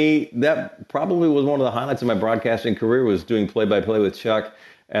for me, that probably was one of the highlights of my broadcasting career, was doing play-by-play with Chuck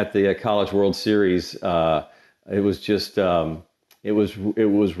at the College World Series. It was just, it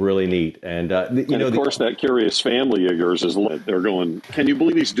was really neat. And, of course, that curious family of yours they're going, can you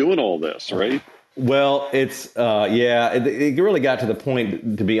believe he's doing all this, right? Well, it's, it really got to the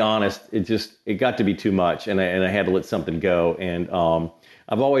point, to be honest, it got to be too much, and I had to let something go. And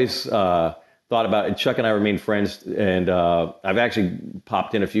I've always thought about it. Chuck and I remain friends, and I've actually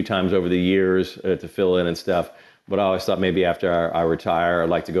popped in a few times over the years to fill in and stuff. But I always thought maybe after I retire, I'd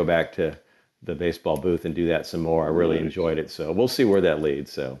like to go back to the baseball booth and do that some more. I really enjoyed it. So we'll see where that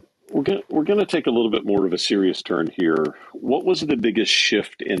leads. So we're gonna take a little bit more of a serious turn here. What was the biggest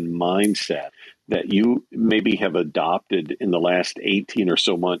shift in mindset that you maybe have adopted in the last 18 or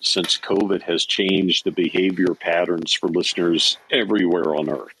so months since COVID has changed the behavior patterns for listeners everywhere on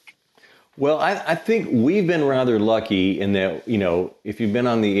earth? Well, I think we've been rather lucky in that, if you've been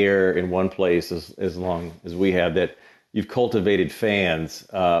on the air in one place as long as we have, that you've cultivated fans.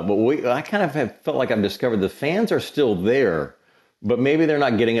 But I kind of have felt like I've discovered the fans are still there, but maybe they're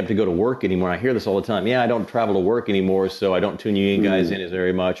not getting up to go to work anymore. I hear this all the time. Yeah, I don't travel to work anymore, so I don't tune you guys in as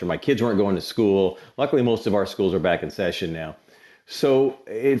very much, or my kids weren't going to school. Luckily, most of our schools are back in session now. So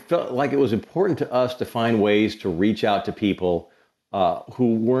it felt like it was important to us to find ways to reach out to people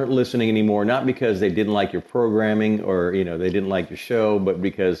who weren't listening anymore, not because they didn't like your programming or they didn't like your show, but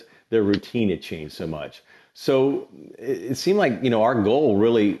because their routine had changed so much. So it seemed like our goal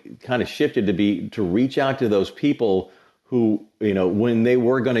really kind of shifted to reach out to those people who when they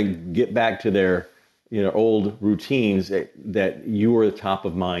were going to get back to their old routines, that you were top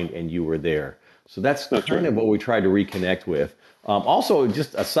of mind and you were there. So that's kind of what we tried to reconnect with. Also,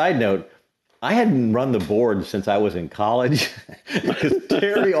 just a side note, I hadn't run the board since I was in college because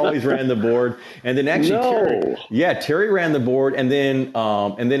Terry always ran the board. And then actually, Terry ran the board. And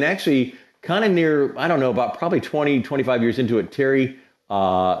then actually kind of near, I don't know, about probably 20, 25 years into it, Terry,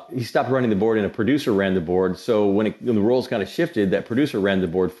 he stopped running the board and a producer ran the board. So when the roles kind of shifted, that producer ran the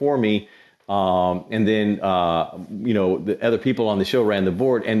board for me. And then, the other people on the show ran the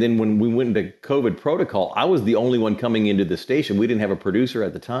board. And then when we went into COVID protocol, I was the only one coming into the station. We didn't have a producer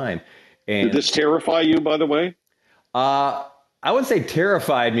at the time. And, did this terrify you, by the way? I wouldn't say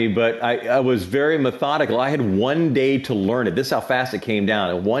terrified me, but I was very methodical. I had 1 day to learn it. This is how fast it came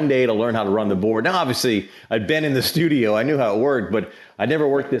down. And 1 day to learn how to run the board. Now, obviously, I'd been in the studio. I knew how it worked, but I'd never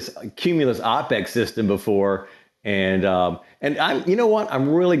worked this Cumulus OpEx system before. And I'm, you know what? I'm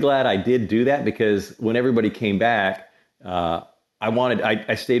really glad I did do that, because when everybody came back,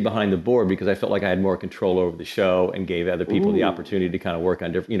 I stayed behind the board because I felt like I had more control over the show and gave other people the opportunity to kind of work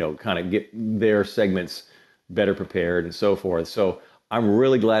on different, kind of get their segments better prepared and so forth. So I'm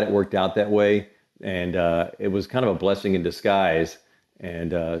really glad it worked out that way. And it was kind of a blessing in disguise.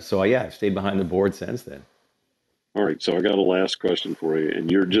 And I've stayed behind the board since then. All right. So I got a last question for you,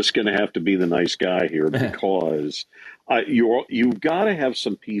 and you're just going to have to be the nice guy here, because you've got to have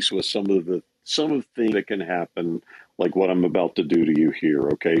some peace with some of the things that can happen, like what I'm about to do to you here,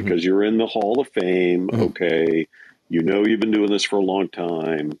 okay? Because you're in the Hall of Fame, okay? You've been doing this for a long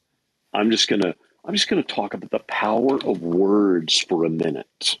time. I'm just gonna talk about the power of words for a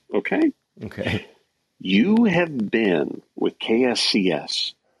minute, okay? Okay. You have been with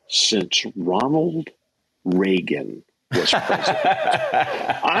KSCS since Ronald Reagan was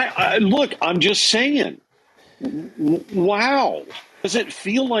president. Look, I'm just saying. Wow. Does it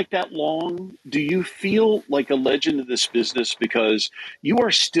feel like that long? Do you feel like a legend in this business because you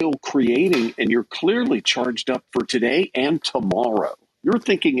are still creating and you're clearly charged up for today and tomorrow? You're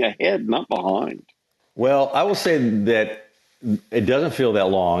thinking ahead, not behind. Well, I will say that it doesn't feel that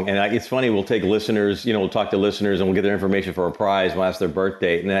long. And it's funny, we'll take listeners, we'll talk to listeners and we'll get their information for a prize. We'll ask their birth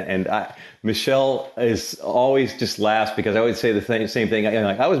date. Michelle is always just laughs because I always say the same thing.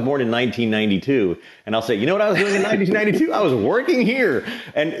 I was born in 1992. And I'll say, you know what I was doing in 1992? I was working here.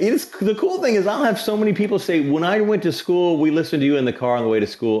 And the cool thing is I'll have so many people say, when I went to school, we listened to you in the car on the way to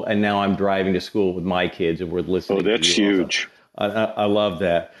school. And now I'm driving to school with my kids and we're listening. Oh, that's huge. I love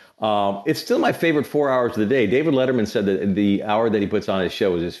that. It's still my favorite 4 hours of the day. David Letterman said that the hour that he puts on his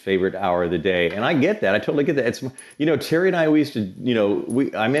show is his favorite hour of the day. And I get that. I totally get that. It's, Terry and I, we used to,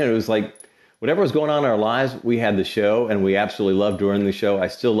 it was like whatever was going on in our lives, we had the show and we absolutely loved doing the show. I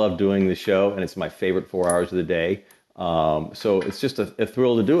still love doing the show and it's my favorite 4 hours of the day. So it's just a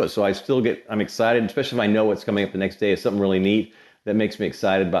thrill to do it. So I'm excited, especially if I know what's coming up the next day. It's something really neat that makes me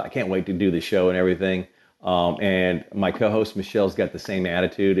excited I can't wait to do the show and everything. And my co-host Michelle's got the same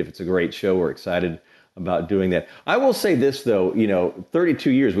attitude. If it's a great show, we're excited about doing that. I will say this though,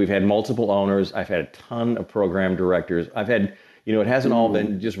 32 years, we've had multiple owners. I've had a ton of program directors. I've had, it hasn't all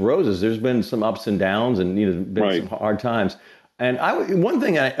been just roses. There's been some ups and downs and, been some hard times. And one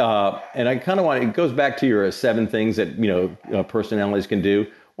thing I kind of want, it goes back to your 7 things that, personalities can do.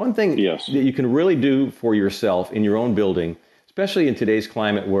 One thing that you can really do for yourself in your own building, especially in today's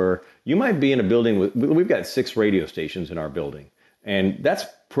climate where you might be in a building we've got 6 radio stations in our building. And that's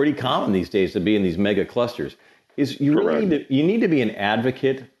pretty common these days to be in these mega clusters, is you really need to be an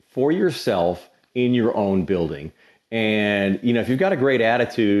advocate for yourself in your own building. And, if you've got a great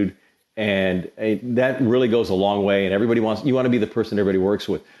attitude, and that really goes a long way, and you want to be the person everybody works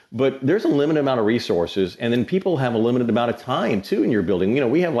with. But there's a limited amount of resources, and then people have a limited amount of time too in your building.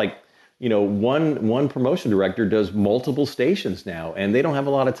 We have one promotion director does multiple stations now, and they don't have a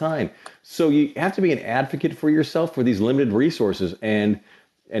lot of time. So you have to be an advocate for yourself for these limited resources, and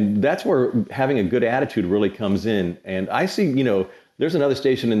that's where having a good attitude really comes in. And I see, there's another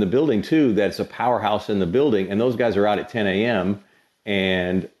station in the building too that's a powerhouse in the building, and those guys are out at 10 a.m.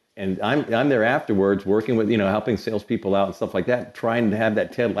 and I'm there afterwards working with, helping salespeople out and stuff like that, trying to have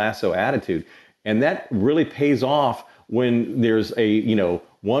that Ted Lasso attitude. And that really pays off when there's a,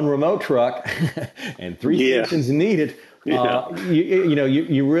 one remote truck and 3 stations needed.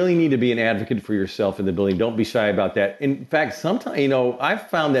 You really need to be an advocate for yourself in the building. Don't be shy about that. In fact, sometimes, I've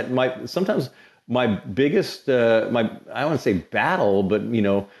found that my biggest, I don't want to say battle, but,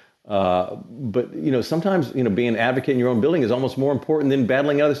 sometimes, being an advocate in your own building is almost more important than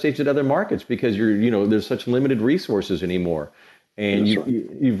battling other states at other markets, because there's such limited resources anymore. And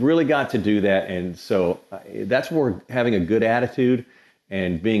you've really got to do that. And so that's where having a good attitude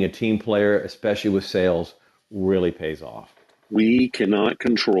and being a team player, especially with sales, really pays off. We cannot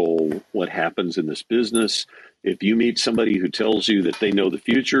control what happens in this business. If you meet somebody who tells you that they know the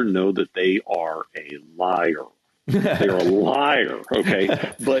future, know that they are a liar. They're a liar,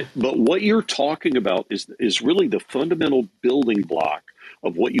 okay? But what you're talking about is really the fundamental building block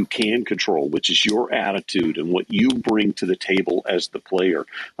of what you can control, which is your attitude and what you bring to the table as the player.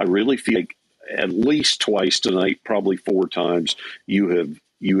 I really feel like at least twice tonight, probably 4 times, you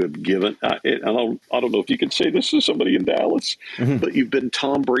have given. I don't know if you can say this to somebody in Dallas, but you've been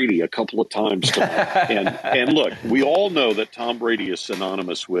Tom Brady a couple of times tonight. and look, we all know that Tom Brady is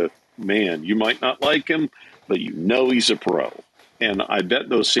synonymous with, man, you might not like him, but he's a pro. And I bet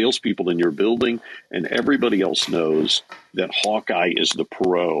those salespeople in your building and everybody else knows that Hawkeye is the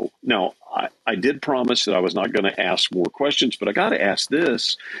pro. Now, I did promise that I was not going to ask more questions, but I got to ask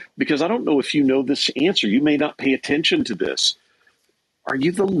this because I don't know if you know this answer. You may not pay attention to this. Are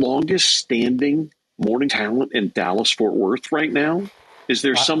you the longest standing morning talent in Dallas-Fort Worth right now? Is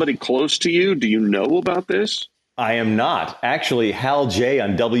there somebody close to you? Do you know about this? I am not. Actually, Hal J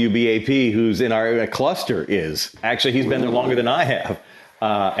on WBAP, who's in our cluster, is. Actually, he's been there longer than I have.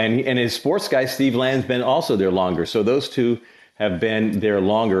 And his sports guy, Steve Land's been also there longer. So those two have been there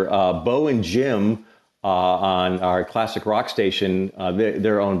longer. Bo and Jim on our classic rock station,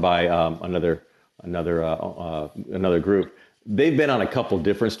 they're owned by another group. They've been on a couple of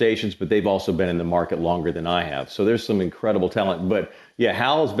different stations, but they've also been in the market longer than I have. So there's some incredible talent. But yeah,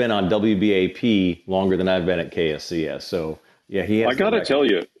 Hal's been on WBAP longer than I've been at KSCS. So yeah, he has. I got to tell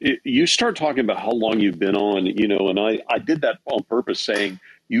you, you start talking about how long you've been on, and I did that on purpose, saying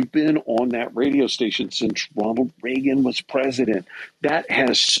you've been on that radio station since Ronald Reagan was president. That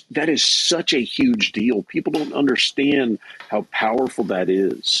is such a huge deal. People don't understand how powerful that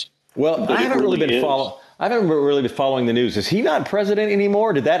is. Well, I haven't really been following the news. Is he not president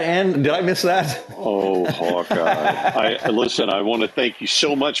anymore? Did that end? Did I miss that? Oh, Hawkeye. Listen, I want to thank you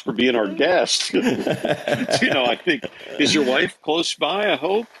so much for being our guest. I think, is your wife close by, I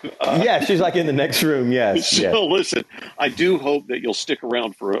hope? Yeah, she's like in the next room, yes. So listen, I do hope that you'll stick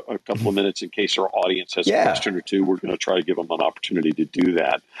around for a couple of minutes in case our audience has a question or two. We're going to try to give them an opportunity to do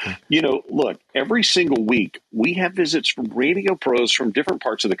that. Look, every single week, we have visits from radio pros from different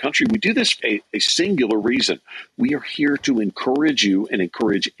parts of the country. We do this for a singular reason. We are here to encourage you and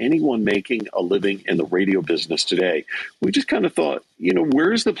encourage anyone making a living in the radio business today. We just kind of thought,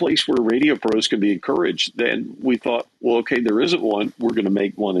 where's the place where radio pros can be encouraged? Then we thought, well, okay, there isn't one. We're going to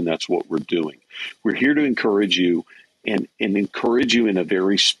make one, and that's what we're doing. We're here to encourage you and encourage you in a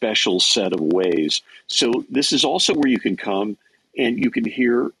very special set of ways. So this is also where you can come and you can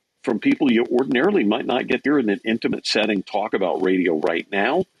hear from people you ordinarily might not get there in an intimate setting talk about radio right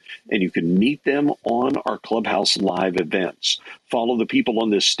now. And you can meet them on our Clubhouse Live events. Follow the people on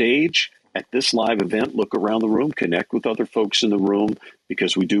this stage at this live event, look around the room, connect with other folks in the room,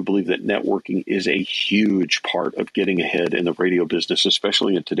 because we do believe that networking is a huge part of getting ahead in the radio business,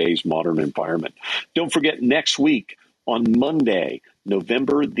 especially in today's modern environment. Don't forget, next week on Monday,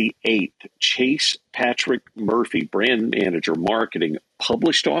 November the 8th, Chase Patrick Murphy, brand manager, marketing,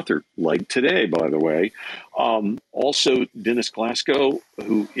 published author, like today, by the way. Also, Dennis Glasgow,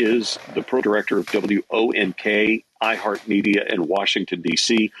 who is the pro director of WONK, iHeartMedia in Washington,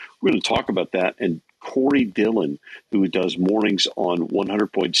 D.C. We're going to talk about that. And Corey Dillon, who does mornings on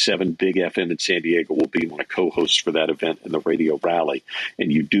 100.7 Big FM in San Diego, will be one of co-hosts for that event in the radio rally.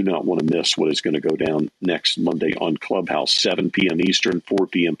 And you do not want to miss what is going to go down next Monday on Clubhouse, 7 p.m. Eastern, 4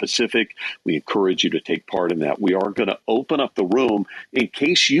 p.m. Pacific. We encourage you to take part in that. We are going to open up the room in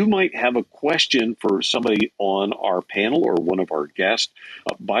case you might have a question for somebody on our panel or one of our guests.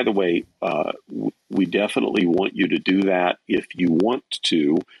 By the way, we definitely want you to do that if you want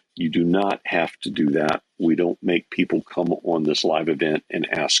to. You do not have to do that. We don't make people come on this live event and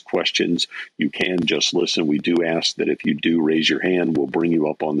ask questions. You can just listen. We do ask that if you do raise your hand, we'll bring you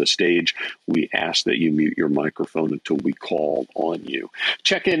up on the stage. We ask that you mute your microphone until we call on you.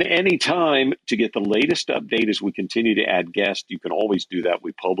 Check in anytime to get the latest update as we continue to add guests. You can always do that.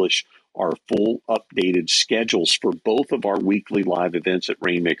 We publish our full updated schedules for both of our weekly live events at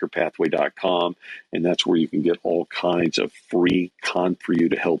rainmakerpathway.com. And that's where you can get all kinds of free content for you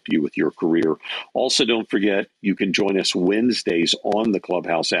to help you with your career. Also, don't forget, you can join us Wednesdays on the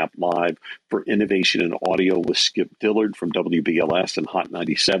Clubhouse app live for Innovation in Audio with Skip Dillard from WBLS and Hot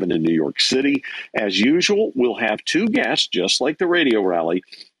 97 in New York City. As usual, we'll have two guests, just like the radio rally.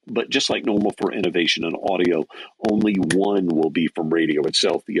 But just like normal for Innovation in Audio, only one will be from radio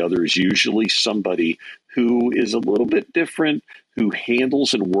itself. The other is usually somebody who is a little bit different, who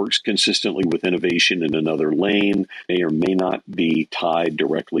handles and works consistently with innovation in another lane, may or may not be tied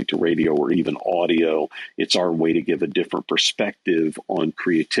directly to radio or even audio. It's our way to give a different perspective on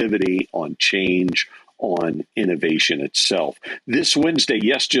creativity, on change, on innovation itself. This Wednesday,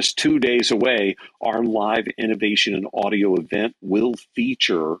 yes, just 2 days away, our live Innovation in Audio event will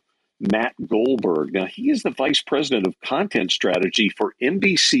feature Matt Goldberg. Now, he is the Vice President of Content Strategy for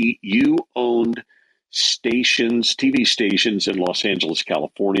NBCU-owned stations, TV stations in Los Angeles,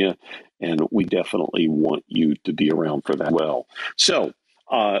 California, and we definitely want you to be around for that well. So,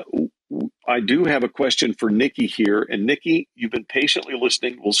 I do have a question for Nikki here, and Nikki, you've been patiently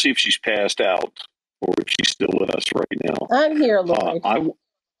listening. We'll see if she's passed out or if she's still with us right now. I'm here, Lloyd.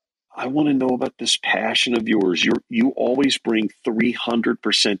 I want to know about this passion of yours. You always bring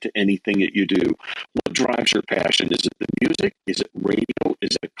 300% to anything that you do. What drives your passion? Is it the music? Is it radio?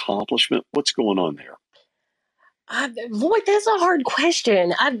 Is it accomplishment? What's going on there? Lloyd, that's a hard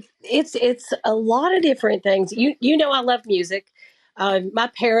question. It's a lot of different things. You know, I love music. My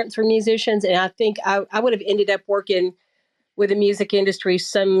parents were musicians, and I think I would have ended up working with the music industry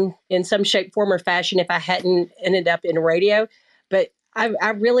in some shape, form, or fashion if I hadn't ended up in radio. But I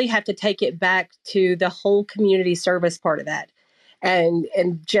really have to take it back to the whole community service part of that. And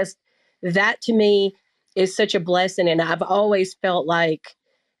just that to me is such a blessing. And I've always felt like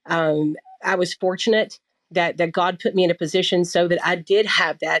I was fortunate that God put me in a position so that I did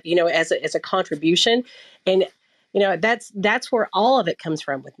have that, you know, as a contribution. And, you know, that's where all of it comes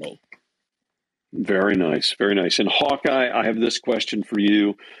from with me. Very nice. Very nice. And Hawkeye, I have this question for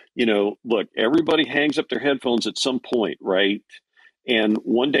you. You know, look, everybody hangs up their headphones at some point, right? And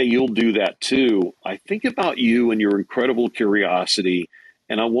one day you'll do that too. I think about you and your incredible curiosity.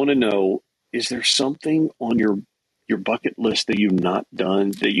 And I want to know, is there something on your bucket list that you've not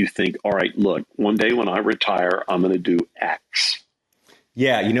done that you think, all right, look, one day when I retire, I'm going to do X?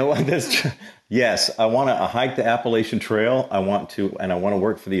 Yeah, you know what? Yes, I want to hike the Appalachian Trail. I want to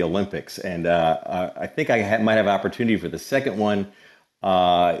work for the Olympics. And I think I might have opportunity for the second one.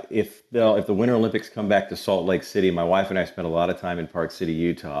 If the Winter Olympics come back to Salt Lake City, my wife and I spent a lot of time in Park City,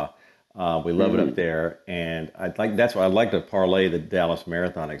 Utah. We love it up there, and that's why I'd like to parlay the Dallas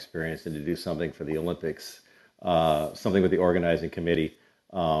Marathon experience and to do something for the Olympics, something with the organizing committee.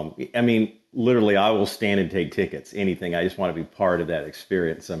 I mean, literally, I will stand and take tickets, anything. I just want to be part of that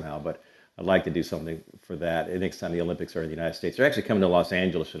experience somehow. But I'd like to do something for that. And next time the Olympics are in the United States, they're actually coming to Los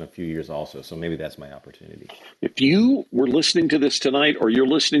Angeles in a few years also. So maybe that's my opportunity. If you were listening to this tonight or you're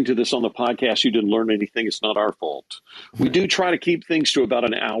listening to this on the podcast, you didn't learn anything, it's not our fault. We do try to keep things to about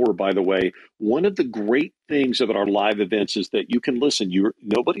an hour, by the way. One of the great things about our live events is that you can listen.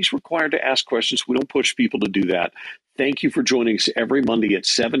 Nobody's required to ask questions. We don't push people to do that. Thank you for joining us every Monday at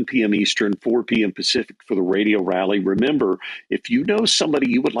 7 p.m. Eastern, 4 p.m. Pacific for the Radio Rally. Remember, if you know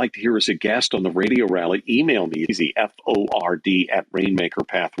somebody you would like to hear as a guest on the Radio Rally, email me. Easy,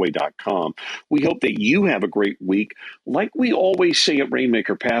 FORD@rainmakerpathway.com. We hope that you have a great week. Like we always say at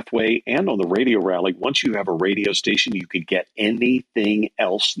Rainmaker Pathway and on the radio rally, once you have a radio station, you can get anything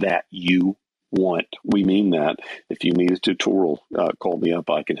else that you want. We mean that. If you need a tutorial, call me up.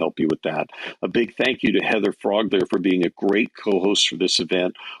 I can help you with that. A big thank you to Heather Frogler for being a great co-host for this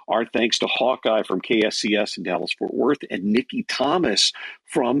event. Our thanks to Hawkeye from KSCS in Dallas-Fort Worth and Nikki Thomas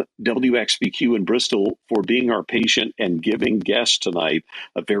from WXBQ in Bristol for being our patient and giving guest tonight.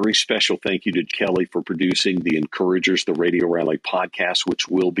 A very special thank you to Kelly for producing the Encouragers, the Radio Rally podcast, which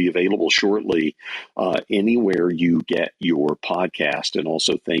will be available shortly anywhere you get your podcast. And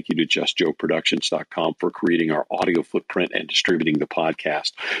also thank you to JustJoeProductions.com for creating our audio footprint and distributing the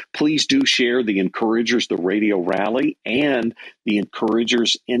podcast. Please do share the Encouragers, the Radio Rally, and the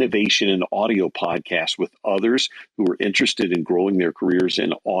Encouragers Innovation and Audio podcast with others who are interested in growing their careers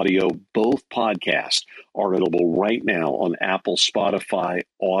in audio. Both podcasts are available right now on Apple, Spotify,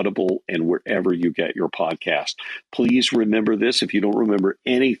 Audible, and wherever you get your podcast. Please remember this. If you don't remember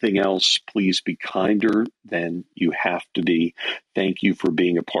anything else, please be kinder than you have to be. Thank you for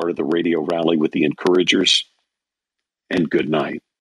being a part of the Radio Rally with the Encouragers, and good night.